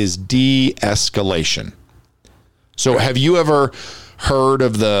term is de-escalation. So have you ever heard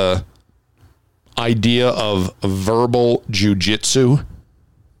of the idea of verbal jujitsu?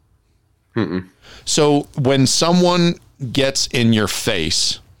 So when someone gets in your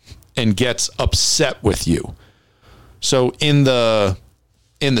face and gets upset with you. So in the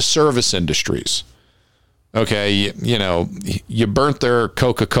service industries, okay, you burnt their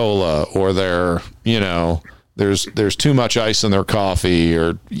Coca-Cola, or there's too much ice in their coffee,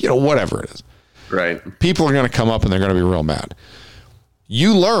 or whatever it is. Right. People are going to come up and they're going to be real mad.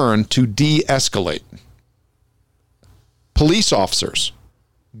 You learn to de-escalate. Police officers,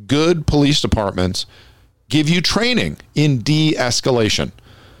 good police departments, give you training in de-escalation.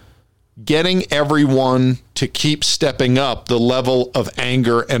 Getting everyone to keep stepping up the level of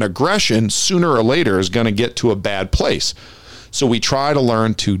anger and aggression sooner or later is going to get to a bad place. So we try to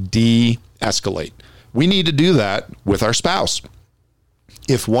learn to de-escalate. We need to do that with our spouse.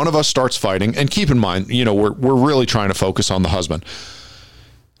 If one of us starts fighting, and keep in mind, we're really trying to focus on the husband.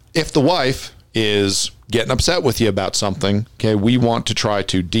 If the wife is getting upset with you about something, okay, we want to try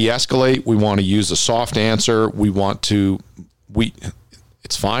to de-escalate. We want to use a soft answer.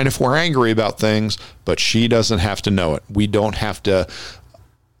 It's fine if we're angry about things, but she doesn't have to know it. We don't have to.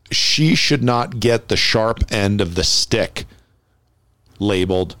 She should not get the sharp end of the stick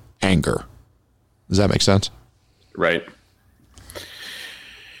labeled anger. Does that make sense? Right.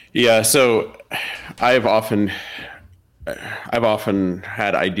 Yeah. So I've often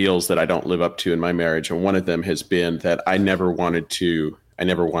had ideals that I don't live up to in my marriage. And one of them has been that I never wanted to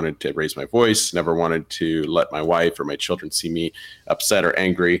raise my voice, never wanted to let my wife or my children see me upset or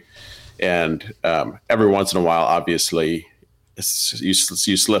angry. And every once in a while, obviously, you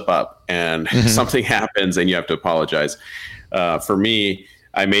slip up and something happens and you have to apologize. For me,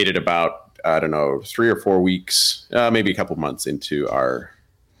 I made it about, 3 or 4 weeks, maybe a couple months into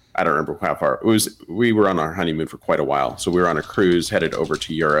I don't remember how far it was. We were on our honeymoon for quite a while. So we were on a cruise headed over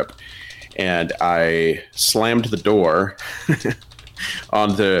to Europe, and I slammed the door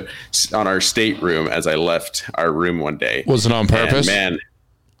on our stateroom as I left our room one day. Was it on purpose? And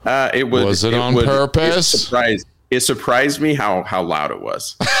man, it was. Was it on purpose? It surprised me how loud it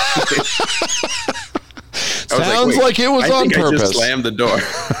was. Sounds like it was on purpose. I just slammed the door.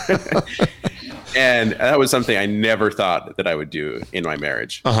 And that was something I never thought that I would do in my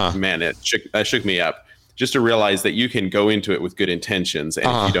marriage. Man, that shook me up, just to realize that you can go into it with good intentions, and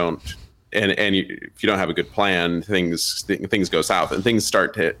if you don't, if you don't have a good plan, things go south, and things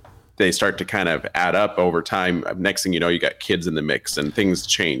start to kind of add up over time. Next thing you know, you got kids in the mix, and things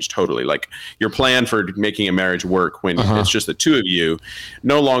change totally. Like, your plan for making a marriage work when it's just the two of you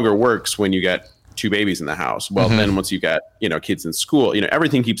no longer works when you got two babies in the house. Well, then once you got, kids in school,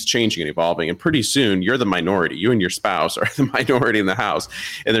 everything keeps changing and evolving. And pretty soon you're the minority. You and your spouse are the minority in the house.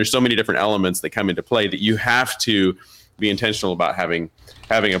 And there's so many different elements that come into play that you have to be intentional about having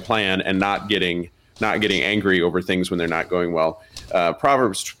a plan and not getting angry over things when they're not going well.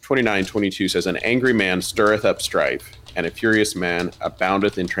 Proverbs 29:22 says, "An angry man stirreth up strife, and a furious man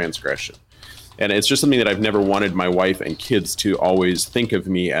aboundeth in transgression." And it's just something that I've never wanted my wife and kids to always think of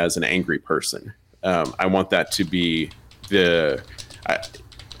me as an angry person. I want that to be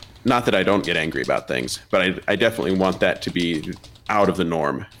not that I don't get angry about things, but I definitely want that to be out of the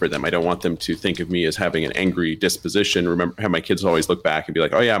norm for them. I don't want them to think of me as having an angry disposition. Remember how my kids always look back and be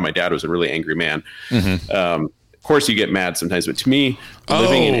like, "Oh yeah, my dad was a really angry man." Of course you get mad sometimes, but to me,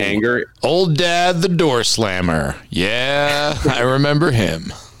 living in anger. Old dad, the door slammer. Yeah, I remember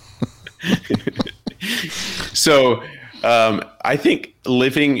him. So I think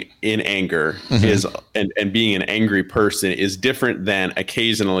living in anger is and being an angry person is different than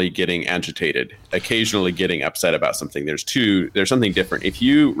occasionally getting agitated, occasionally getting upset about something. There's something different. If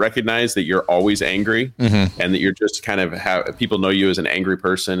you recognize that you're always angry and that you're just kind of people know you as an angry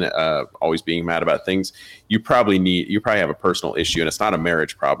person, always being mad about things, you probably have a personal issue, and it's not a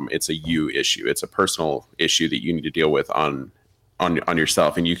marriage problem. It's a you issue. It's a personal issue that you need to deal with on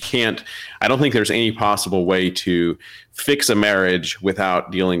yourself. And I don't think there's any possible way to fix a marriage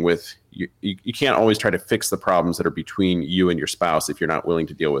without dealing with, you can't always try to fix the problems that are between you and your spouse if you're not willing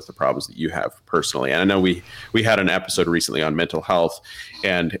to deal with the problems that you have personally. And I know we had an episode recently on mental health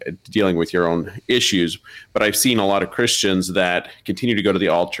and dealing with your own issues, but I've seen a lot of Christians that continue to go to the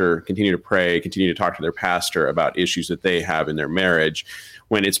altar, continue to pray, continue to talk to their pastor about issues that they have in their marriage,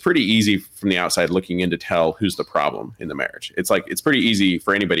 when it's pretty easy from the outside looking in to tell who's the problem in the marriage. It's pretty easy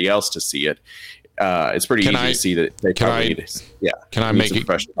for anybody else to see it. It's pretty easy to see that they probably need. Yeah. Can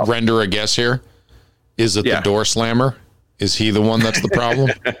I render a guess here? Is it the door slammer? Is he the one that's the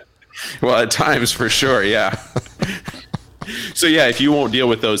problem? Well, at times for sure. Yeah. So yeah, if you won't deal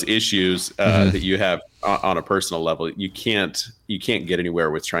with those issues that you have on a personal level, you can't get anywhere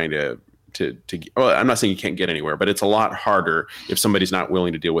with trying to well, I'm not saying you can't get anywhere, but it's a lot harder if somebody's not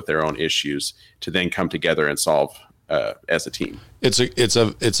willing to deal with their own issues to then come together and solve as a team. It's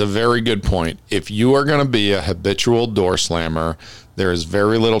a very good point. If you are going to be a habitual door slammer, there is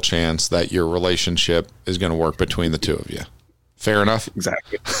very little chance that your relationship is going to work between the two of you. Fair enough?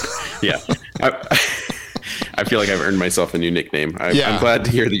 Exactly. Yeah. I feel like I've earned myself a new nickname. I'm glad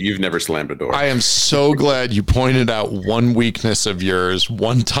to hear that you've never slammed a door. I am so glad you pointed out one weakness of yours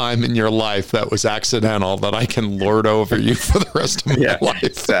one time in your life that was accidental that I can lord over you for the rest of my life.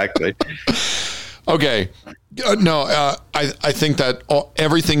 Exactly. Okay. I think that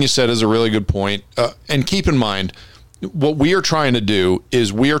everything you said is a really good point. And keep in mind, what we are trying to do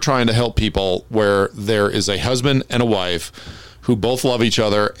is we are trying to help people where there is a husband and a wife who both love each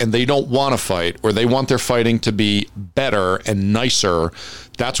other and they don't want to fight, or they want their fighting to be better and nicer.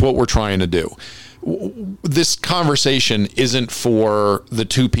 That's what we're trying to do. This conversation isn't for the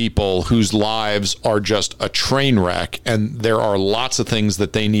two people whose lives are just a train wreck and there are lots of things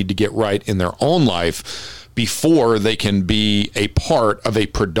that they need to get right in their own life before they can be a part of a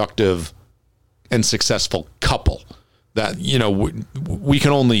productive and successful couple. That, we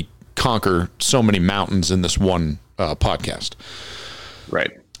can only conquer so many mountains in this one podcast.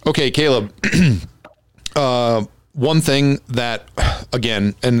 Right. Okay, Caleb. One thing that,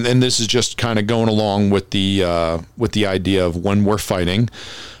 again, and this is just kind of going along with the idea of when we're fighting,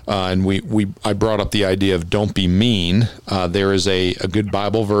 and I brought up the idea of don't be mean. There is a good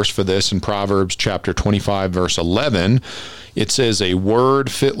Bible verse for this in Proverbs chapter 25, verse 11. It says, "A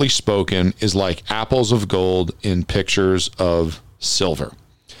word fitly spoken is like apples of gold in pictures of silver."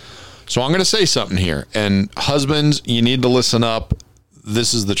 So I'm going to say something here, and husbands, you need to listen up.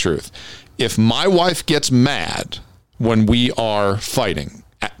 This is the truth. If my wife gets mad when we are fighting,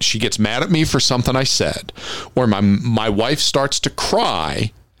 she gets mad at me for something I said, or my wife starts to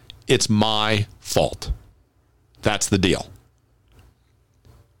cry, it's my fault. That's the deal.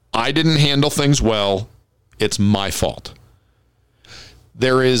 I didn't handle things well. It's my fault.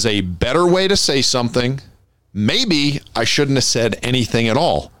 There is a better way to say something. Maybe I shouldn't have said anything at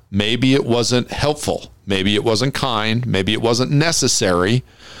all. Maybe it wasn't helpful. Maybe it wasn't kind. Maybe it wasn't necessary.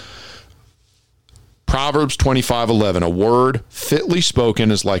 Proverbs 25:11, a word fitly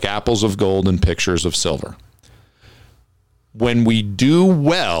spoken is like apples of gold and pictures of silver. When we do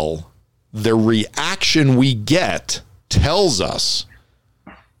well, the reaction we get tells us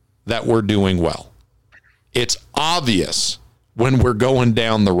that we're doing well. It's obvious when we're going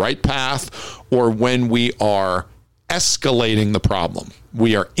down the right path or when we are escalating the problem.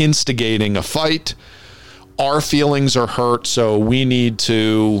 We are instigating a fight. Our feelings are hurt, so we need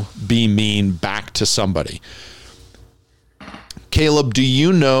to be mean back to somebody. Caleb, do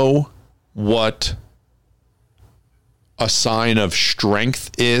you know what a sign of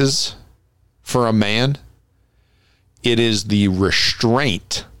strength is for a man? It is the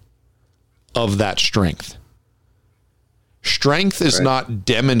restraint of that strength. Strength is not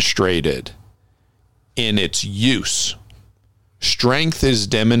demonstrated in its use. Strength is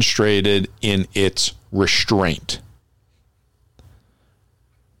demonstrated in its restraint.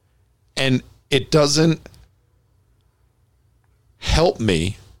 And it doesn't help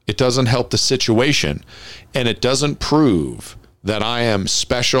me. It doesn't help the situation. And it doesn't prove that I am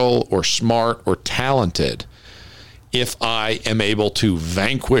special or smart or talented if I am able to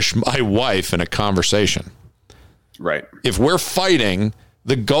vanquish my wife in a conversation. Right. If we're fighting,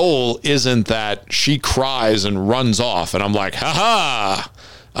 the goal isn't that she cries and runs off and I'm like, ha,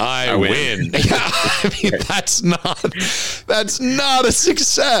 I win. I mean, that's not a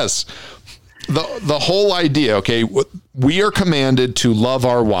success. The whole idea, okay, we are commanded to love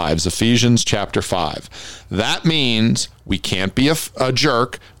our wives, Ephesians chapter 5. That means we can't be a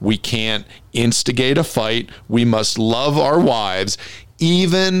jerk. We can't instigate a fight. We must love our wives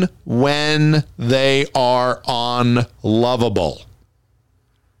even when they are unlovable.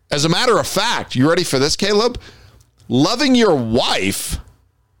 As a matter of fact, you ready for this, Caleb? Loving your wife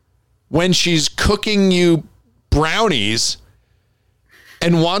when she's cooking you brownies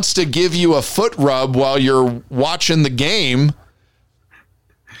and wants to give you a foot rub while you're watching the game,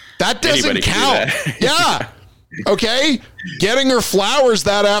 that doesn't count. Yeah. Okay. Getting her flowers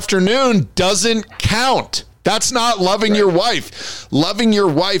that afternoon doesn't count. That's not loving your wife. Loving your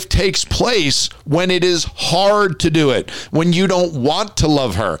wife takes place when it is hard to do it, when you don't want to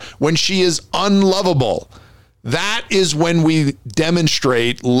love her, when she is unlovable. That is when we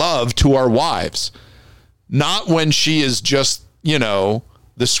demonstrate love to our wives, not when she is just,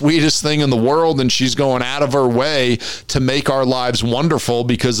 the sweetest thing in the world and she's going out of her way to make our lives wonderful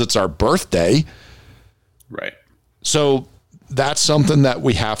because it's our birthday. Right. So that's something that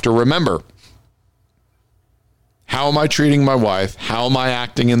we have to remember. How am I treating my wife? How am I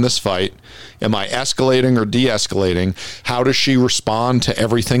acting in this fight? Am I escalating or de-escalating? How does she respond to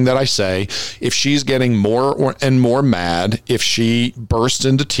everything that I say? If she's getting more and more mad, if she bursts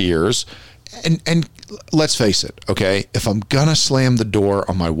into tears, and let's face it, okay? If I'm going to slam the door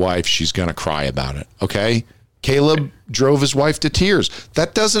on my wife, she's going to cry about it, okay? Caleb drove his wife to tears.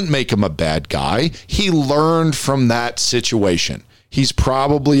 That doesn't make him a bad guy. He learned from that situation. He's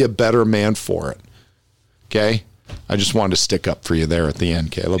probably a better man for it, okay? I just wanted to stick up for you there at the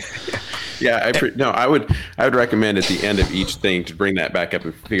end, Caleb. Yeah, I would recommend at the end of each thing to bring that back up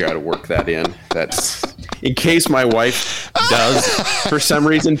and figure out how to work that in. That's in case my wife does, for some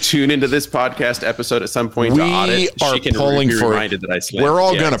reason, tune into this podcast episode at some point to audit. We are pulling for it. We're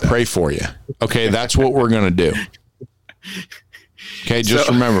all going to pray for you. Okay, that's what we're going to do. Okay, just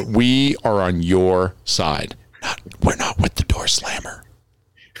remember, we are on your side. We're not with the door slammer.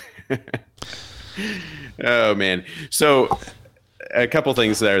 Oh man! So a couple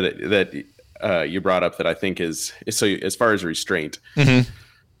things there that you brought up that I think is so. As far as restraint, I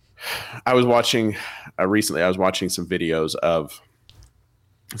was watching recently. I was watching some videos of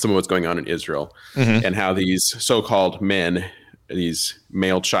some of what's going on in Israel and how these so-called men, these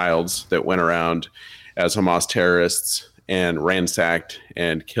male childs that went around as Hamas terrorists and ransacked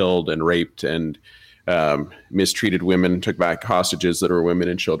and killed and raped and mistreated women, took back hostages that were women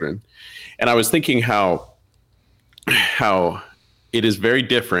and children. And I was thinking how it is very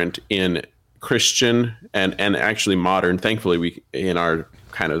different in Christian and actually modern. Thankfully, we in our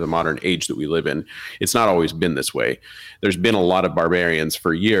kind of the modern age that we live in, it's not always been this way. There's been a lot of barbarians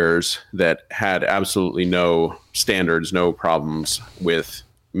for years that had absolutely no standards, no problems with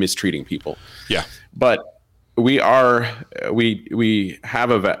mistreating people. Yeah, but we have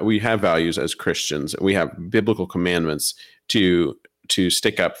values as Christians. We have biblical commandments to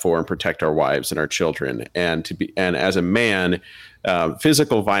stick up for and protect our wives and our children, and as a man,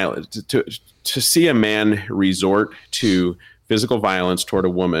 physical violence, to see a man resort to physical violence toward a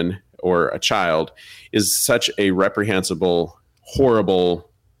woman or a child is such a reprehensible, horrible,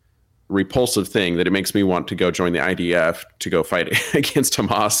 repulsive thing that it makes me want to go join the IDF to go fight against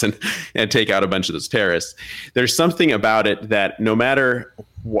Hamas and take out a bunch of those terrorists. There's something about it that no matter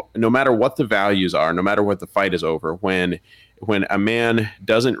what the values are, no matter what the fight is over, when a man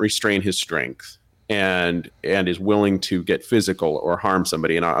doesn't restrain his strength and is willing to get physical or harm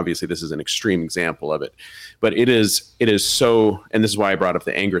somebody, and obviously this is an extreme example of it, but it is so, and this is why I brought up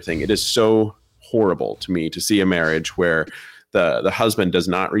the anger thing, it is so horrible to me to see a marriage where the husband does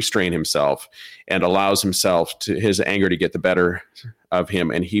not restrain himself and allows himself to his anger to get the better of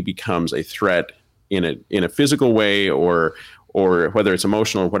him, and he becomes a threat in a physical way or whether it's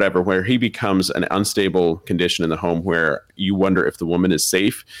emotional or whatever, where he becomes an unstable condition in the home where you wonder if the woman is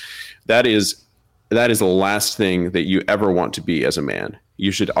safe. That is the last thing that you ever want to be as a man.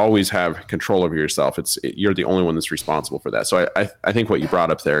 You should always have control over yourself. You're the only one that's responsible for that. So I think what you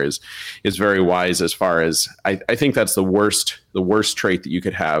brought up there is very wise, as far as I think that's the worst trait that you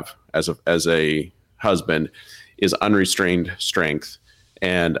could have as a husband is unrestrained strength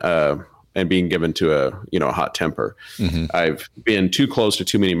and being given to a hot temper. Mm-hmm. I've been too close to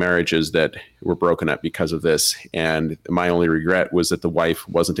too many marriages that were broken up because of this. And my only regret was that the wife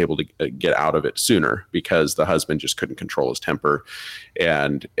wasn't able to get out of it sooner because the husband just couldn't control his temper.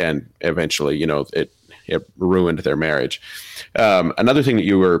 And eventually, it ruined their marriage. Another thing that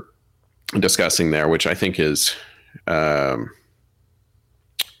you were discussing there, which I think is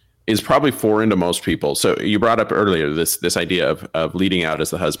probably foreign to most people. So you brought up earlier this idea of leading out as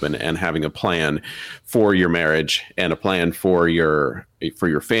the husband and having a plan for your marriage and a plan for your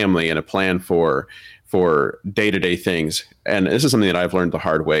family and a plan for day-to-day things. And this is something that I've learned the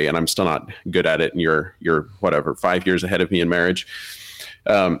hard way, and I'm still not good at it. And you're whatever, 5 years ahead of me in marriage.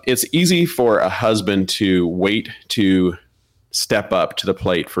 It's easy for a husband to wait to step up to the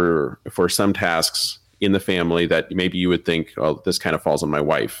plate for some tasks in the family that maybe you would think, oh, this kind of falls on my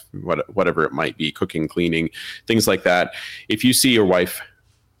wife, whatever it might be, cooking, cleaning, things like that. If you see your wife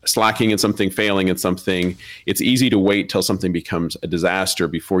slacking in something, failing in something, it's easy to wait till something becomes a disaster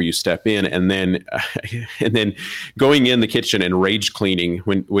before you step in, and then going in the kitchen and rage cleaning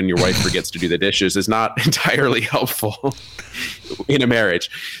when your wife forgets to do the dishes is not entirely helpful in a marriage.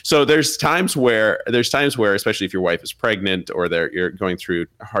 So there's times where, especially if your wife is pregnant or you're going through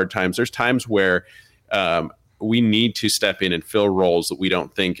hard times, there's times where we need to step in and fill roles that we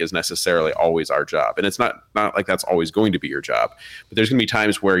don't think is necessarily always our job. And it's not like that's always going to be your job, but there's going to be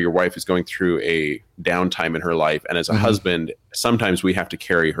times where your wife is going through a downtime in her life. And as a husband, sometimes we have to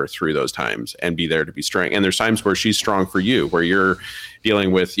carry her through those times and be there to be strong. And there's times where she's strong for you, where you're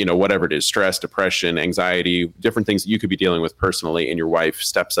dealing with, whatever it is, stress, depression, anxiety, different things that you could be dealing with personally. And your wife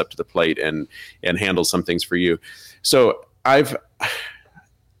steps up to the plate and handles some things for you. So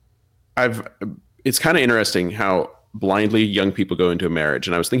it's kind of interesting how blindly young people go into a marriage.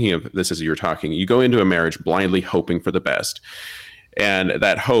 And I was thinking of this as you were talking. You go into a marriage blindly hoping for the best. And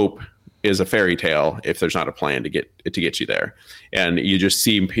that hope is a fairy tale if there's not a plan to get you there. And you just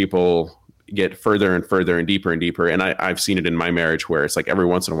see people get further and further and deeper and deeper. And I've seen it in my marriage where it's like every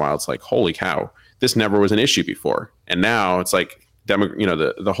once in a while, it's like, holy cow, this never was an issue before. And now it's like,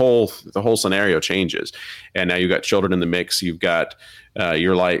 the whole scenario changes, and now you've got children in the mix. You've got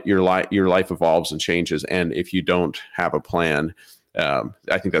your life evolves and changes, and if you don't have a plan,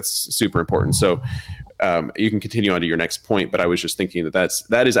 I think that's super important. So you can continue on to your next point, but I was just thinking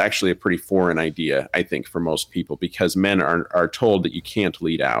that is actually a pretty foreign idea, I think, for most people, because men are told that you can't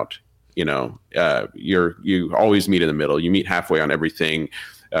lead out. You always meet in the middle. You meet halfway on everything.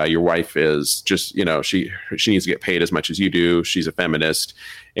 Your wife is just, she needs to get paid as much as you do. She's a feminist,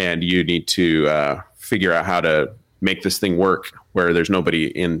 and you need to figure out how to make this thing work where there's nobody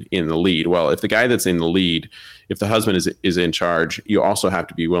in the lead. Well, if the guy that's in the lead, if the husband is in charge, you also have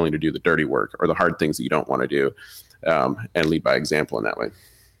to be willing to do the dirty work or the hard things that you don't want to do, and lead by example in that way.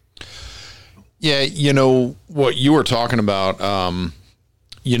 Yeah. What you were talking about, there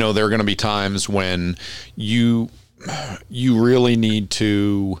are going to be times when you really need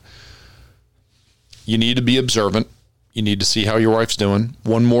to be observant. You need to see how your wife's doing.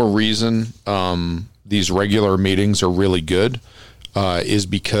 One more reason these regular meetings are really good is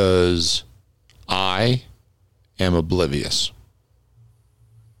because I am oblivious,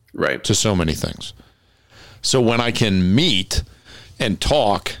 right, to so many things. So when I can meet and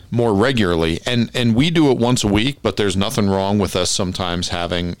talk more regularly. And we do it once a week, but there's nothing wrong with us sometimes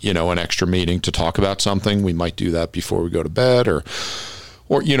having, you know, an extra meeting to talk about something. We might do that before we go to bed or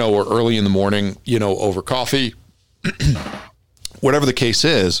you know, or early in the morning, you know, over coffee. Whatever the case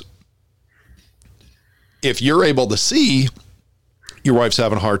is, if you're able to see your wife's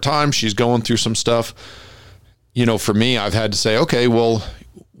having a hard time, she's going through some stuff, you know, for me, I've had to say, okay, well,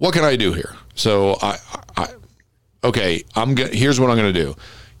 what can I do here? So here's what I'm going to do.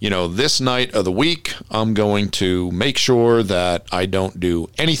 You know, this night of the week, I'm going to make sure that I don't do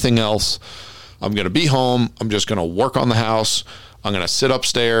anything else. I'm going to be home. I'm just going to work on the house. I'm going to sit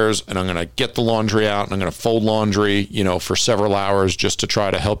upstairs and I'm going to get the laundry out and I'm going to fold laundry, you know, for several hours just to try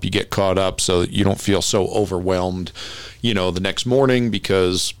to help you get caught up so that you don't feel so overwhelmed, you know, the next morning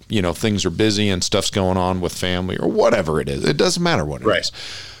because, you know, things are busy and stuff's going on with family or whatever it is. It doesn't matter what it is.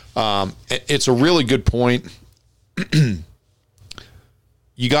 It's a really good point.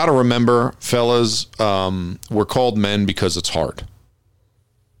 You got to remember, fellas, we're called men because it's hard.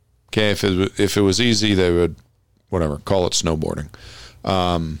 Okay, if it was easy, they would, whatever, call it snowboarding.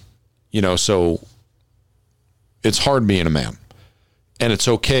 You know, so it's hard being a man. And it's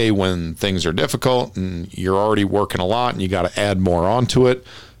okay when things are difficult and you're already working a lot and you got to add more onto it.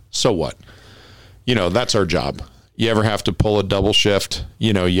 So what? You know, that's our job. You ever have to pull a double shift?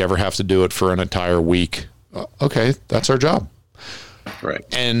 You know, you ever have to do it for an entire week? Okay, that's our job. Right.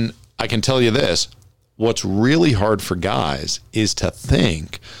 And I can tell you this, what's really hard for guys is to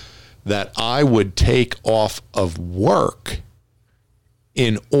think that I would take off of work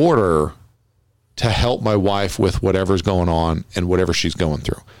in order to help my wife with whatever's going on and whatever she's going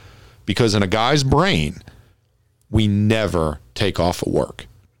through. Because in a guy's brain, we never take off of work.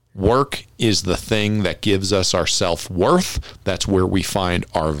 Work is the thing that gives us our self-worth. That's where we find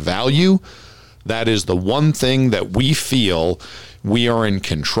our value. That is the one thing that we feel we are in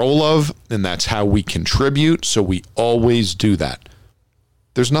control of, and that's how we contribute. So we always do that.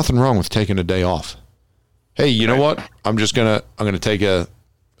 There's nothing wrong with taking a day off. Hey, you know what? I'm going to take a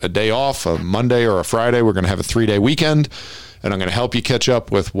day off, a Monday or a Friday. We're going to have a 3-day weekend, and I'm going to help you catch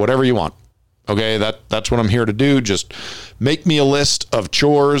up with whatever you want. Okay, that's what I'm here to do. Just make me a list of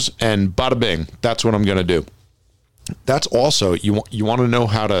chores and bada bing. That's what I'm going to do. That's also, you want to know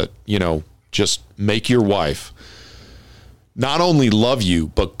how to, you know, just make your wife not only love you,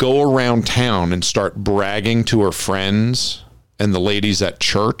 but go around town and start bragging to her friends and the ladies at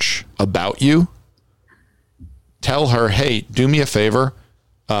church about you. Tell her, hey, do me a favor.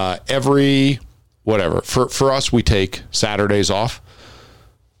 For us, we take Saturdays off.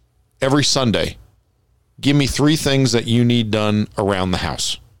 Every Sunday, give me 3 things that you need done around the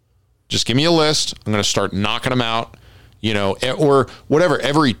house. Just give me a list. I'm going to start knocking them out, you know, or whatever.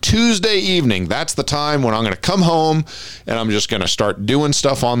 Every Tuesday evening, that's the time when I'm going to come home and I'm just going to start doing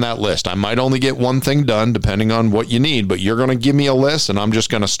stuff on that list. I might only get one thing done depending on what you need, but you're going to give me a list and I'm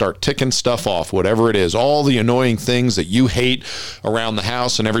just going to start ticking stuff off, whatever it is. All the annoying things that you hate around the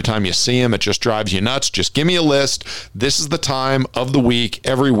house, and every time you see them, it just drives you nuts. Just give me a list. This is the time of the week,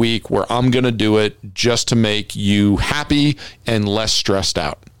 every week, where I'm going to do it just to make you happy and less stressed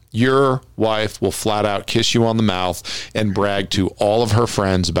out. Your wife will flat out kiss you on the mouth and brag to all of her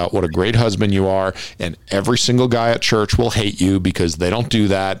friends about what a great husband you are. And every single guy at church will hate you because they don't do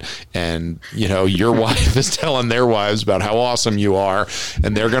that. And, you know, your wife is telling their wives about how awesome you are.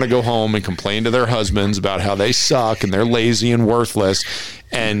 And they're going to go home and complain to their husbands about how they suck and they're lazy and worthless.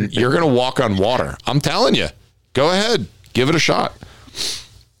 And you're going to walk on water. I'm telling you, go ahead, give it a shot.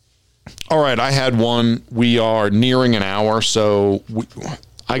 All right. I had one. We are nearing an hour. So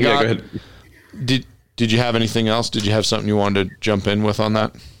go ahead. Did you have anything else? Did you have something you wanted to jump in with on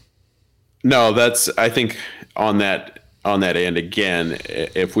that? No, I think on that end, again,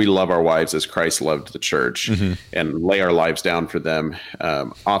 if we love our wives as Christ loved the church and lay our lives down for them,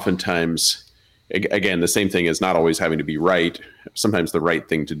 oftentimes, again, the same thing is not always having to be right. Sometimes the right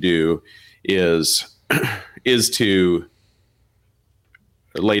thing to do is to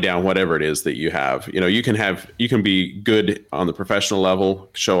lay down whatever it is that you have. You know, you can be good on the professional level,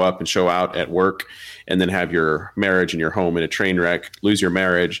 show up and show out at work, and then have your marriage and your home in a train wreck, lose your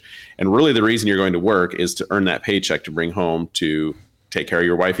marriage. And really the reason you're going to work is to earn that paycheck to bring home to take care of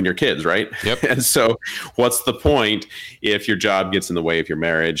your wife and your kids, right? Yep. And so what's the point if your job gets in the way of your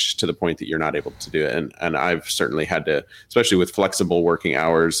marriage to the point that you're not able to do it? And I've certainly had to, especially with flexible working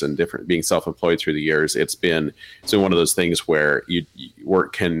hours and being self-employed through the years, it's been one of those things where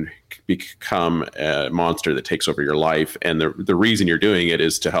work can become a monster that takes over your life. And the reason you're doing it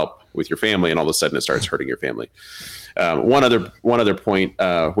is to help with your family, and all of a sudden it starts hurting your family. One other point,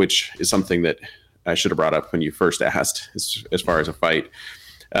 which is something that I should have brought up when you first asked as far as a fight.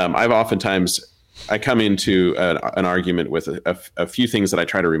 I come into an argument with a few things that I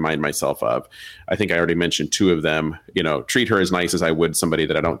try to remind myself of. I think I already mentioned two of them. Treat her as nice as I would somebody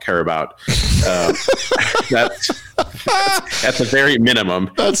that I don't care about. That's at the very minimum.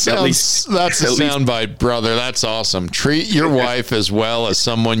 That's a soundbite, brother. That's awesome. Treat your wife as well as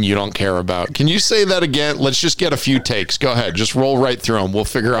someone you don't care about. Can you say that again? Let's just get a few takes. Go ahead. Just roll right through them. We'll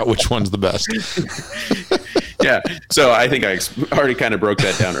figure out which one's the best. Yeah. So I think I already kind of broke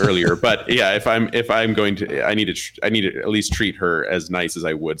that down earlier, but yeah, if I'm going to, I need to at least treat her as nice as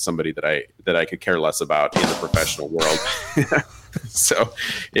I would somebody that I could care less about in the professional world. So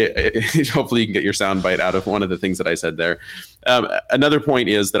hopefully you can get your soundbite out of one of the things that I said there. Another point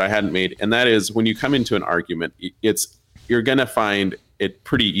is that I hadn't made, and that is when you come into an argument, you're going to find it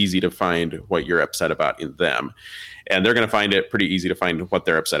pretty easy to find what you're upset about in them. And they're going to find it pretty easy to find what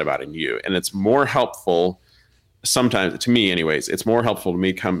they're upset about in you. And it's more helpful sometimes, to me anyways, it's more helpful to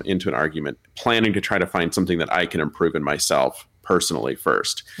me come into an argument planning to try to find something that I can improve in myself personally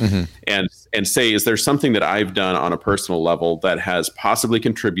first. Mm-hmm. and say, is there something that I've done on a personal level that has possibly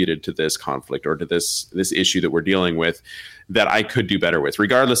contributed to this conflict or to this issue that we're dealing with that I could do better with,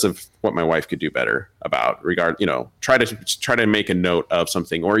 regardless of what my wife could do better about. Try to make a note of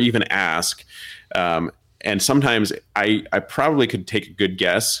something or even ask. And sometimes I probably could take a good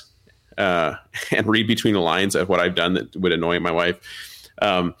guess and read between the lines of what I've done that would annoy my wife.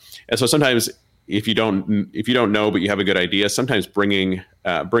 And so sometimes if you don't know, but you have a good idea, sometimes bringing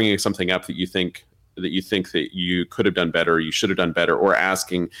something up that you think that you could have done better, or you should have done better, or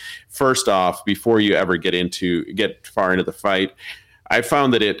asking first off before you ever get far into the fight. I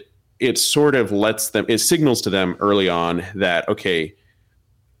found that it sort of it signals to them early on that, okay,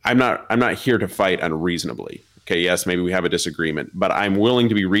 I'm not here to fight unreasonably. Okay, yes, maybe we have a disagreement, but I'm willing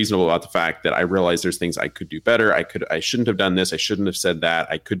to be reasonable about the fact that I realize there's things I could do better. I shouldn't have done this. I shouldn't have said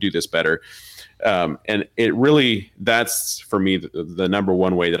that. I could do this better. And it really, that's for me, the number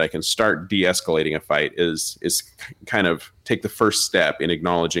one way that I can start de-escalating a fight is kind of take the first step in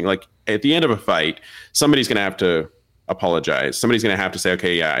acknowledging, like at the end of a fight, somebody's going to have to apologize. Somebody's going to have to say,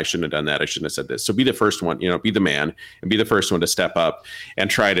 okay, yeah, I shouldn't have done that. I shouldn't have said this. So be the first one, be the man and be the first one to step up and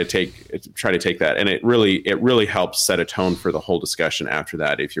try to take that. And it really helps set a tone for the whole discussion after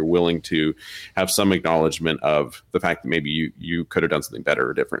that. If you're willing to have some acknowledgement of the fact that maybe you could have done something better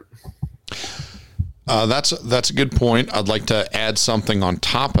or different. That's a good point. I'd like to add something on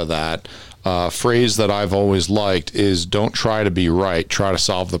top of that. Phrase that I've always liked is don't try to be right. Try to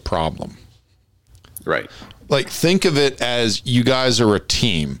solve the problem. Right. Like, think of it as you guys are a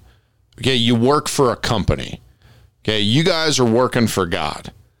team. Okay, you work for a company. Okay, you guys are working for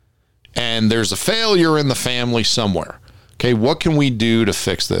God. And there's a failure in the family somewhere. Okay, what can we do to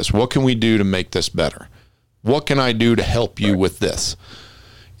fix this? What can we do to make this better? What can I do to help you with this?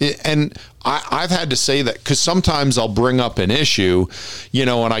 And I've had to say that because sometimes I'll bring up an issue, and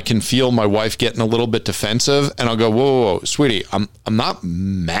I can feel my wife getting a little bit defensive, and I'll go, whoa, sweetie, I'm not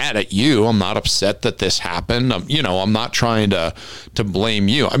mad at you. I'm not upset that this happened. I'm not trying to blame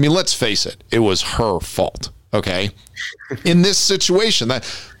you. I mean, let's face it. It was her fault. Okay. In this situation, but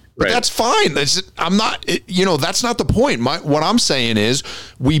that's fine. I'm not, that's not the point. What I'm saying is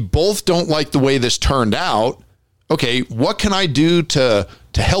we both don't like the way this turned out. Okay, what can I do to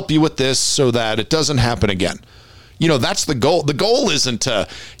help you with this so that it doesn't happen again? That's the goal. The goal isn't to,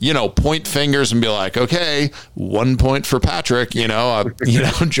 point fingers and be like, okay, 1 point for Patrick,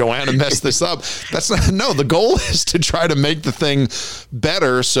 Joanna messed this up. The goal is to try to make the thing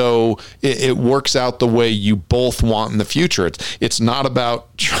better so it works out the way you both want in the future. It's not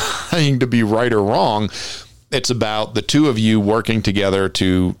about trying to be right or wrong. It's about the two of you working together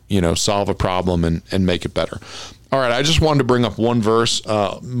to, solve a problem and make it better. All right, I just wanted to bring up one verse,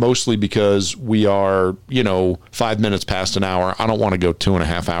 mostly because we are, 5 minutes past an hour. I don't want to go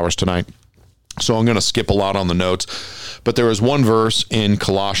 2.5 hours tonight, so I'm going to skip a lot on the notes. But there is one verse in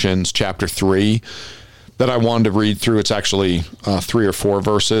Colossians chapter 3 that I wanted to read through. It's actually 3 or 4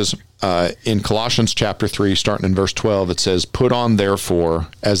 verses. In Colossians chapter 3, starting in verse 12, it says, "Put on, therefore,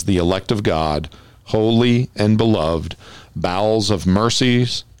 as the elect of God, holy and beloved, bowels of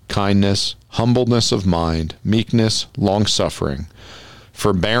mercies, kindness, humbleness of mind, meekness, long-suffering,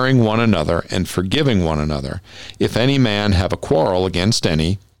 forbearing one another and forgiving one another. If any man have a quarrel against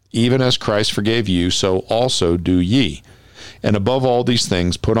any, even as Christ forgave you, so also do ye. And above all these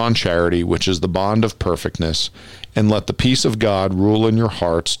things, put on charity, which is the bond of perfectness, and let the peace of God rule in your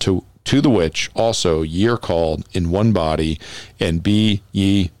hearts, to the which also ye are called in one body, and be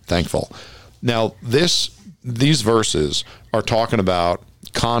ye thankful." Now, these verses are talking about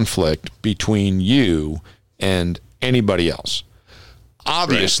conflict between you and anybody else.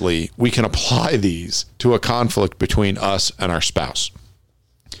 Obviously, we can apply these to a conflict between us and our spouse.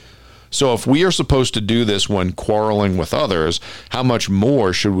 So if we are supposed to do this when quarreling with others, how much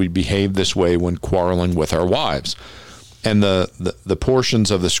more should we behave this way when quarreling with our wives? And the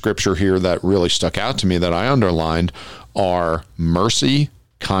portions of the scripture here that really stuck out to me that I underlined are mercy,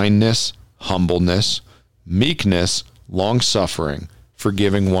 kindness, humbleness, meekness, long-suffering,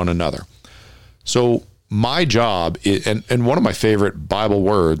 forgiving one another. So my job is, and one of my favorite Bible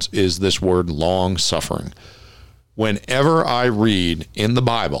words is this word long-suffering. Whenever I read in the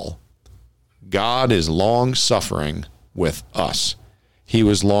Bible, God is long-suffering with us. He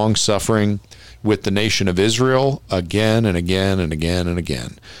was long-suffering with the nation of Israel again and again and again and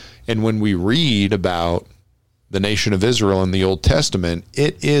again. And when we read about the nation of Israel in the Old Testament,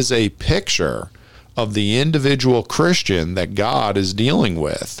 it is a picture of the individual Christian that God is dealing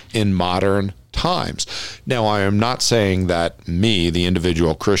with in modern times. Now, I am not saying that me, the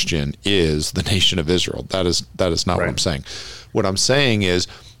individual Christian, is the nation of Israel. That is not what I'm saying. What I'm saying is,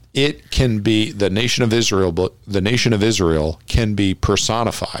 it can be the nation of Israel, but the nation of Israel can be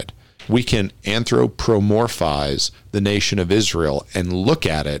personified. We can anthropomorphize the nation of Israel and look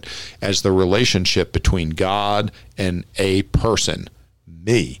at it as the relationship between God and a person,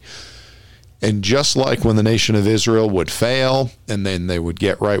 me. And just like when the nation of Israel would fail, and then they would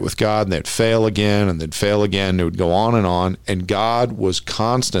get right with God, and they'd fail again, and they'd fail again, it would go on, and God was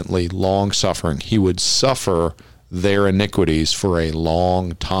constantly long-suffering. He would suffer their iniquities for a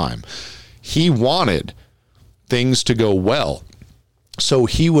long time. He wanted things to go well, so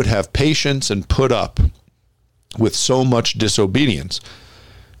he would have patience and put up with so much disobedience.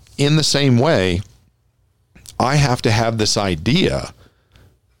 In the same way, I have to have this idea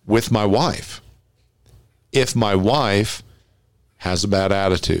with my wife. If my wife has a bad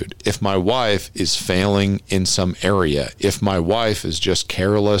attitude, if my wife is failing in some area, if my wife is just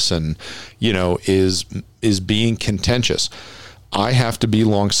careless and, is being contentious, I have to be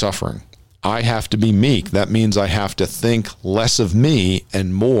long-suffering. I have to be meek. That means I have to think less of me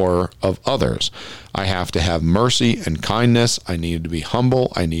and more of others. I have to have mercy and kindness. I need to be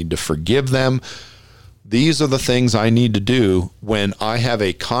humble. I need to forgive them. These are the things I need to do when I have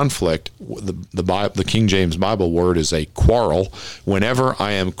a conflict. The King James Bible word is a quarrel. Whenever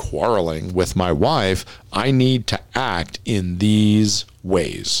I am quarreling with my wife, I need to act in these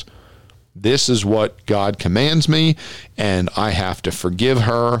ways. This is what God commands me, and I have to forgive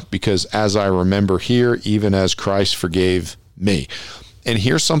her because, as I remember here, even as Christ forgave me. And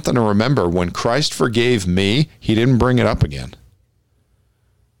here's something to remember. When Christ forgave me, he didn't bring it up again.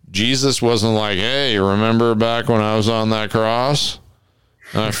 Jesus wasn't like, hey, remember back when I was on that cross?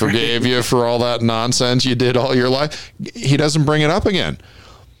 I forgave you for all that nonsense you did all your life. He doesn't bring it up again.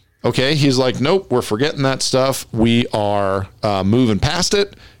 Okay, he's like, nope, we're forgetting that stuff. We are moving past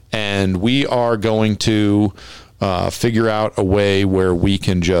it, and we are going to figure out a way where we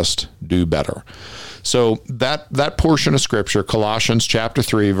can just do better. So that portion of Scripture, Colossians chapter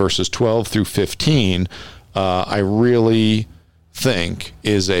 3, verses 12 through 15, I really think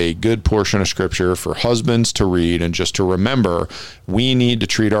is a good portion of Scripture for husbands to read and just to remember we need to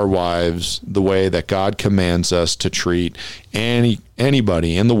treat our wives the way that God commands us to treat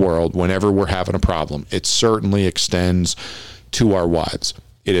anybody in the world whenever we're having a problem. It certainly extends to our wives.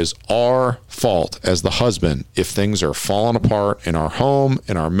 It is our fault as the husband if things are falling apart in our home,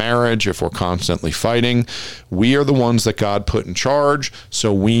 in our marriage, if we're constantly fighting. We are the ones that God put in charge,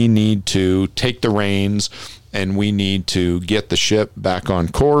 so we need to take the reins and we need to get the ship back on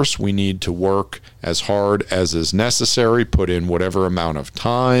course. We need to work as hard as is necessary, put in whatever amount of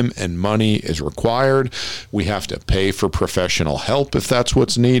time and money is required. We have to pay for professional help if that's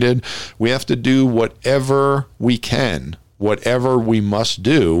what's needed. We have to do whatever we can, whatever we must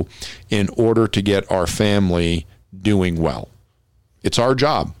do in order to get our family doing well. It's our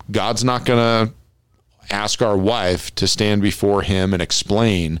job. God's not going to ask our wife to stand before him and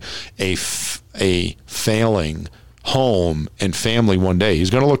explain a failing home and family one day. He's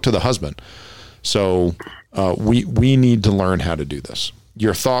going to look to the husband. So we need to learn how to do this.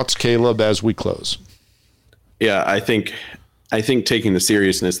 Your thoughts, Caleb, as we close? Yeah, I think taking the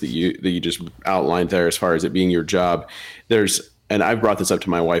seriousness that you just outlined there, as far as it being your job, and I've brought this up to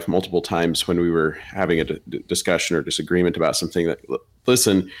my wife multiple times when we were having a discussion or disagreement about something. That,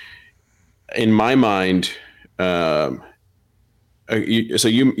 listen, in my mind,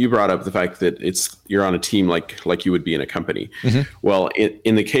 you brought up the fact that you're on a team like you would be in a company. Mm-hmm. Well,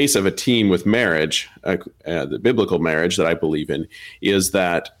 in the case of a team with marriage, the biblical marriage that I believe in is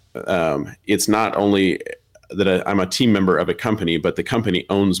that it's not only I'm a team member of a company, but the company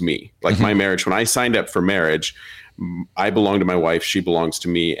owns me. Like my marriage, when I signed up for marriage, I belong to my wife, she belongs to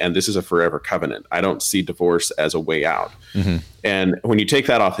me, and this is a forever covenant. I don't see divorce as a way out. And when you take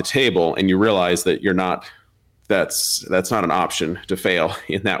that off the table and you realize that that's not an option to fail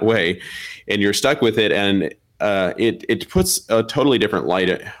in that way, and you're stuck with it, and it puts a totally different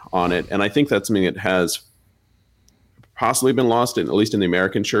light on it. And I think that's something that has possibly been lost, at least in the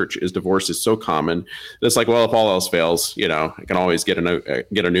American church, is divorce is so common. It's like, well, if all else fails, I can always get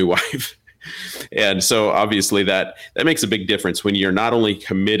a new wife. And so obviously that makes a big difference when you're not only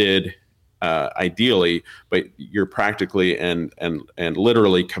committed ideally, but you're practically and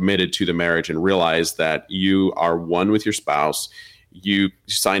literally committed to the marriage and realize that you are one with your spouse. You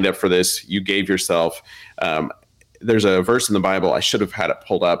signed up for this. You gave yourself. There's a verse in the Bible. I should have had it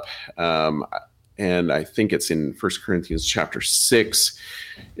pulled up. And I think it's in 1 Corinthians chapter 6.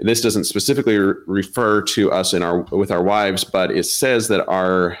 This doesn't specifically refer to us with our wives, but it says that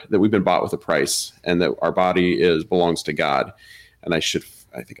we've been bought with a price, and that our body belongs to God. And I think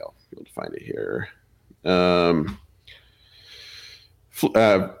I'll be able to find it here. 1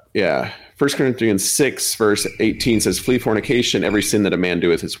 Corinthians 6, verse 18 says, "Flee fornication. Every sin that a man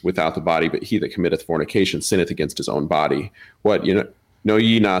doeth is without the body, but he that committeth fornication sinneth against his own body. What, know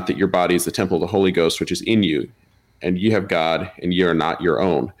ye not that your body is the temple of the Holy Ghost, which is in you, and ye have God, and ye are not your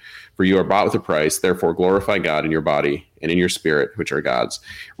own? For you are bought with a price. Therefore glorify God in your body and in your spirit, which are God's."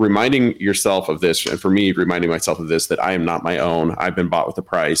 Reminding yourself of this, and for me, reminding myself of this, that I am not my own. I've been bought with a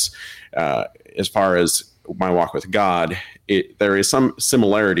price. As far as my walk with God, there is some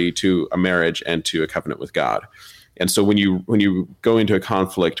similarity to a marriage and to a covenant with God. And so when you go into a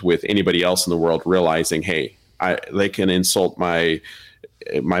conflict with anybody else in the world, realizing, hey, they can insult my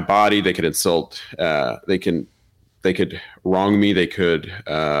body, they could insult, they could wrong me, they could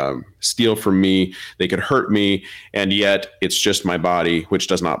steal from me, they could hurt me, and yet it's just my body, which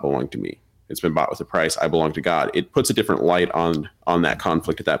does not belong to me. It's been bought with a price. I belong to God. It puts a different light on that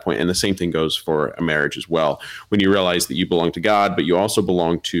conflict at that point. And the same thing goes for a marriage as well. When you realize that you belong to God, but you also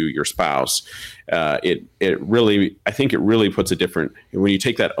belong to your spouse, I think it really puts a different, when you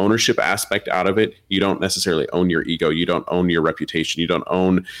take that ownership aspect out of it, you don't necessarily own your ego. You don't own your reputation. You don't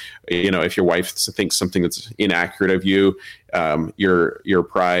own, if your wife thinks something that's inaccurate of you, your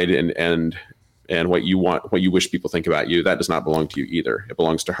pride and what you want, what you wish people think about you, that does not belong to you either. It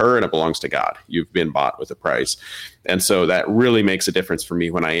belongs to her and it belongs to God. You've been bought with a price. And so that really makes a difference for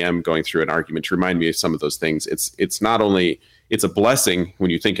me when I am going through an argument, to remind me of some of those things. It's not only, it's a blessing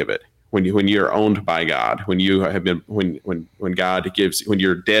when you think of it. When you're owned by God, when you have been, when God gives, when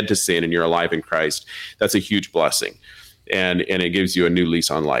you're dead to sin and you're alive in Christ, that's a huge blessing. And it gives you a new lease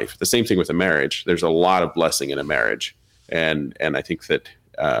on life. The same thing with a marriage. There's a lot of blessing in a marriage. And I think that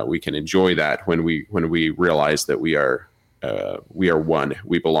we can enjoy that when we realize that we are one.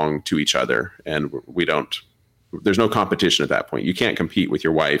 We belong to each other, and there's no competition at that point. You can't compete with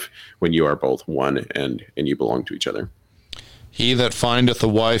your wife when you are both one and you belong to each other. He that findeth a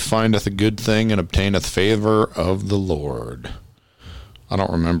wife findeth a good thing and obtaineth favor of the Lord. I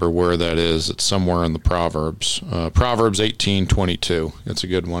don't remember where that is. It's somewhere in the Proverbs. Proverbs 18:22. It's a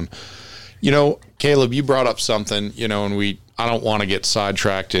good one. Caleb, you brought up something, and I don't want to get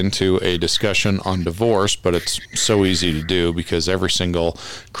sidetracked into a discussion on divorce, but it's so easy to do because every single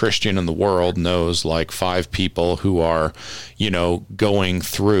Christian in the world knows like 5 people who are, going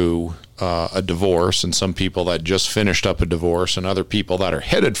through a divorce, and some people that just finished up a divorce, and other people that are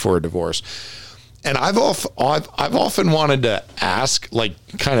headed for a divorce. And I've often wanted to ask,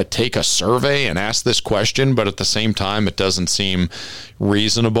 kind of take a survey and ask this question, but at the same time, it doesn't seem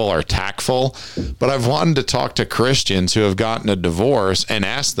reasonable or tactful. But I've wanted to talk to Christians who have gotten a divorce and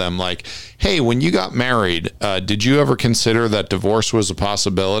ask them, hey, when you got married, did you ever consider that divorce was a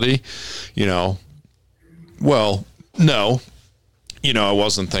possibility? Well, no. I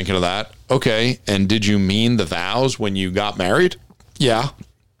wasn't thinking of that. Okay. And did you mean the vows when you got married? Yeah.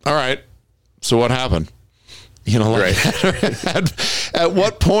 All right. So what happened? Right. At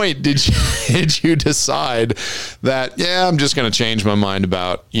what point did you decide that, I'm just going to change my mind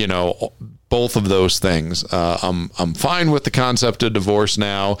about, both of those things? I'm fine with the concept of divorce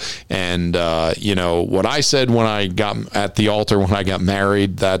now. And, what I said when I got at the altar, when I got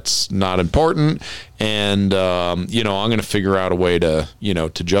married, that's not important. And, I'm going to figure out a way to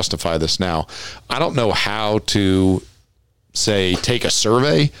justify this now. I don't know how to take a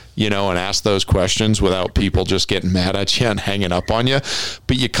survey, and ask those questions without people just getting mad at you and hanging up on you.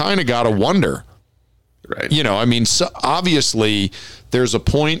 But you kind of got to wonder, right? So obviously there's a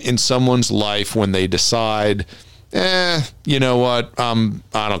point in someone's life when they decide you know what?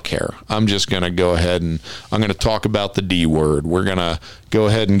 I don't care. I'm just going to go ahead and I'm going to talk about the D word. We're going to go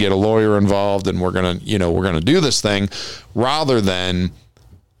ahead and get a lawyer involved, and we're going to do this thing, rather than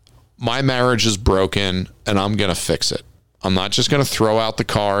my marriage is broken and I'm going to fix it. I'm not just going to throw out the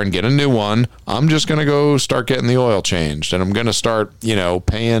car and get a new one. I'm just going to go start getting the oil changed, and I'm going to start,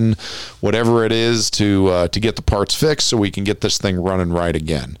 paying whatever it is to get the parts fixed so we can get this thing running right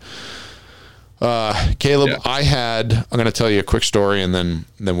again. Caleb, yeah. I'm going to tell you a quick story, and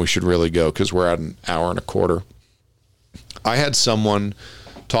then we should really go, because we're at an hour and a quarter. I had someone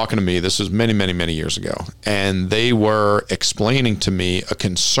talking to me, this was many, many, many years ago, and they were explaining to me a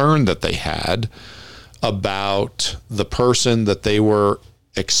concern that they had about the person that they were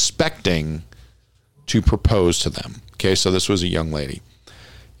expecting to propose to them. Okay, so this was a young lady.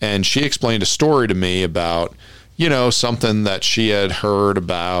 And she explained a story to me about, something that she had heard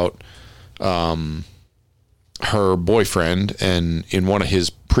about her boyfriend and in one of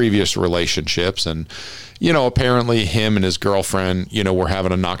his previous relationships. And, apparently him and his girlfriend, were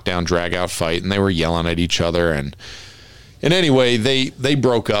having a knockdown, drag out fight, and they were yelling at each other. And anyway, they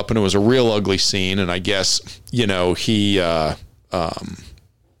broke up, and it was a real ugly scene. And I guess, he,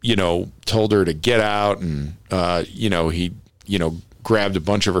 told her to get out, and, he, grabbed a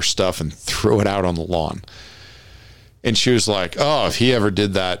bunch of her stuff and threw it out on the lawn. And she was like, oh, if he ever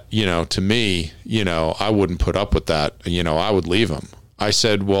did that, to me, I wouldn't put up with that. I would leave him. I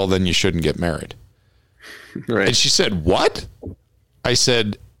said, well, then you shouldn't get married. Right. And she said, what? I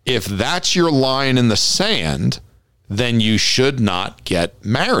said, if that's your line in the sand, then you should not get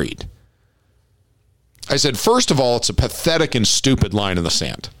married. I said, first of all, it's a pathetic and stupid line in the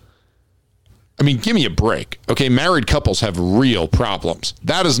sand. I mean, give me a break. Okay, married couples have real problems.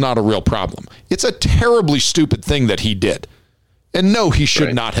 That is not a real problem. It's a terribly stupid thing that he did. And no, he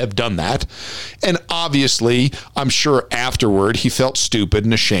should not have done that. And obviously, I'm sure afterward he felt stupid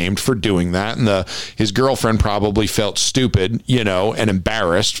and ashamed for doing that. And his girlfriend probably felt stupid, and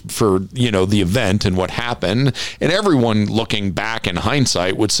embarrassed for, the event and what happened. And everyone looking back in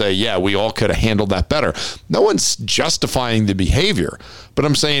hindsight would say, yeah, we all could have handled that better. No one's justifying the behavior. But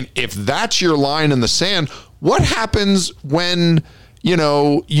I'm saying, if that's your line in the sand, what happens when,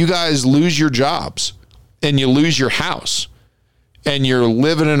 you guys lose your jobs and you lose your house? And you're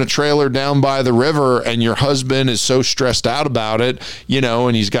living in a trailer down by the river, and your husband is so stressed out about it,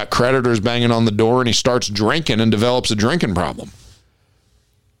 and he's got creditors banging on the door, and he starts drinking and develops a drinking problem.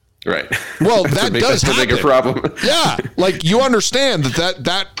 Right. Well, that does happen. That's a bigger problem. Yeah. Like, you understand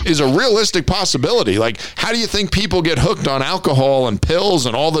that is a realistic possibility. Like, how do you think people get hooked on alcohol and pills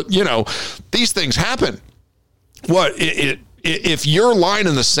and all the, these things happen? What, if your line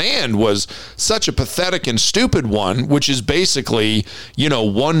in the sand was such a pathetic and stupid one, which is basically,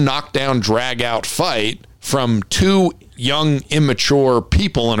 one knockdown, drag out fight from two young, immature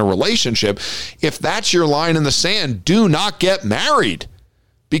people in a relationship, if that's your line in the sand, do not get married.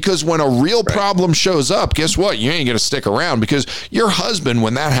 Because when a real problem shows up, guess what? You ain't going to stick around, because your husband,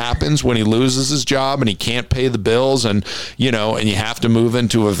 when that happens, when he loses his job and he can't pay the bills, and, and you have to move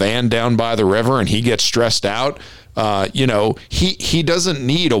into a van down by the river, and he gets stressed out, he doesn't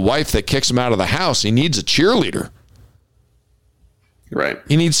need a wife that kicks him out of the house. He needs a cheerleader. Right.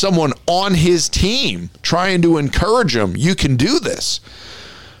 He needs someone on his team trying to encourage him. You can do this.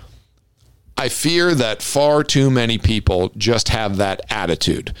 I fear that far too many people just have that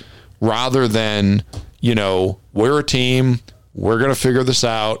attitude, rather than, we're a team. We're going to figure this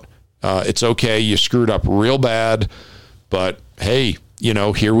out. It's okay. You screwed up real bad, but hey,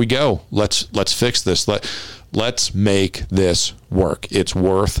 here we go. Let's fix this. Let's make this work. It's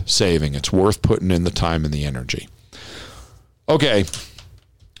worth saving. It's worth putting in the time and the energy. Okay,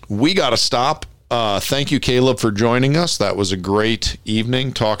 we got to stop. Thank you, Caleb, for joining us. That was a great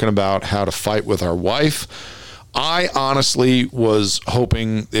evening talking about how to fight with our wife. I honestly was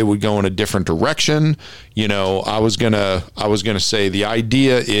hoping it would go in a different direction. I was gonna say the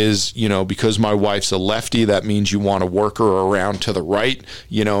idea is, because my wife's a lefty, that means you want to work her around to the right,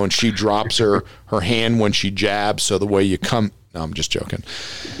 and she drops her hand when she jabs. So the way you come, no, I'm just joking.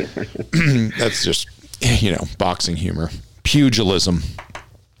 That's just, boxing humor, pugilism.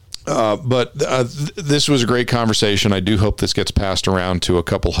 But this was a great conversation. I do hope this gets passed around to a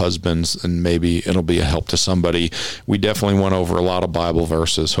couple husbands, and maybe it'll be a help to somebody. We definitely went over a lot of Bible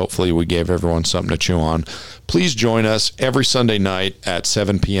verses. Hopefully we gave everyone something to chew on. Please join us every Sunday night at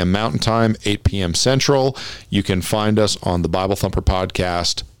 7 p.m. Mountain Time, 8 p.m. Central. You can find us on the Bible Thumper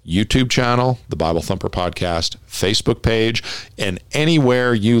Podcast YouTube channel, the Bible Thumper Podcast Facebook page, and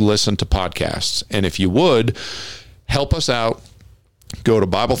anywhere you listen to podcasts. And if you would, help us out. Go to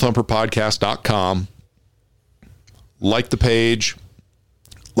BibleThumperPodcast.com, like the page,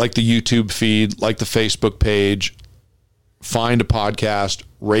 like the YouTube feed, like the Facebook page, find a podcast,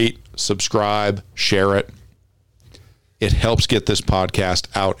 rate, subscribe, share it. It helps get this podcast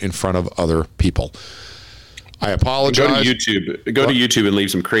out in front of other people. I apologize. Go to YouTube. Go to YouTube and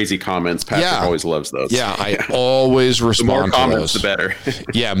leave some crazy comments. Patrick always loves those. Yeah, I always respond the more to those. comments, the better.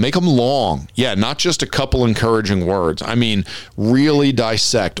 Yeah, make them long. Yeah, not just a couple encouraging words. I mean, really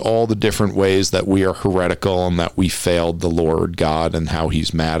dissect all the different ways that we are heretical and that we failed the Lord God and how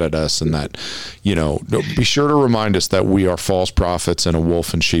he's mad at us, and that, you know, be sure to remind us that we are false prophets in a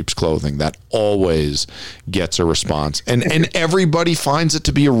wolf in sheep's clothing. That always gets a response. And everybody finds it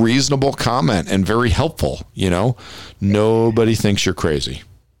to be a reasonable comment and very helpful, you know, nobody thinks you're crazy.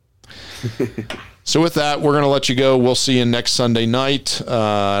 So with that, we're going to let you go. We'll see you next Sunday night.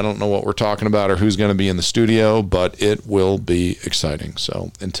 I don't know what we're talking about or who's going to be in the studio, but it will be exciting.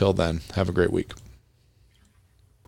 So until then, have a great week.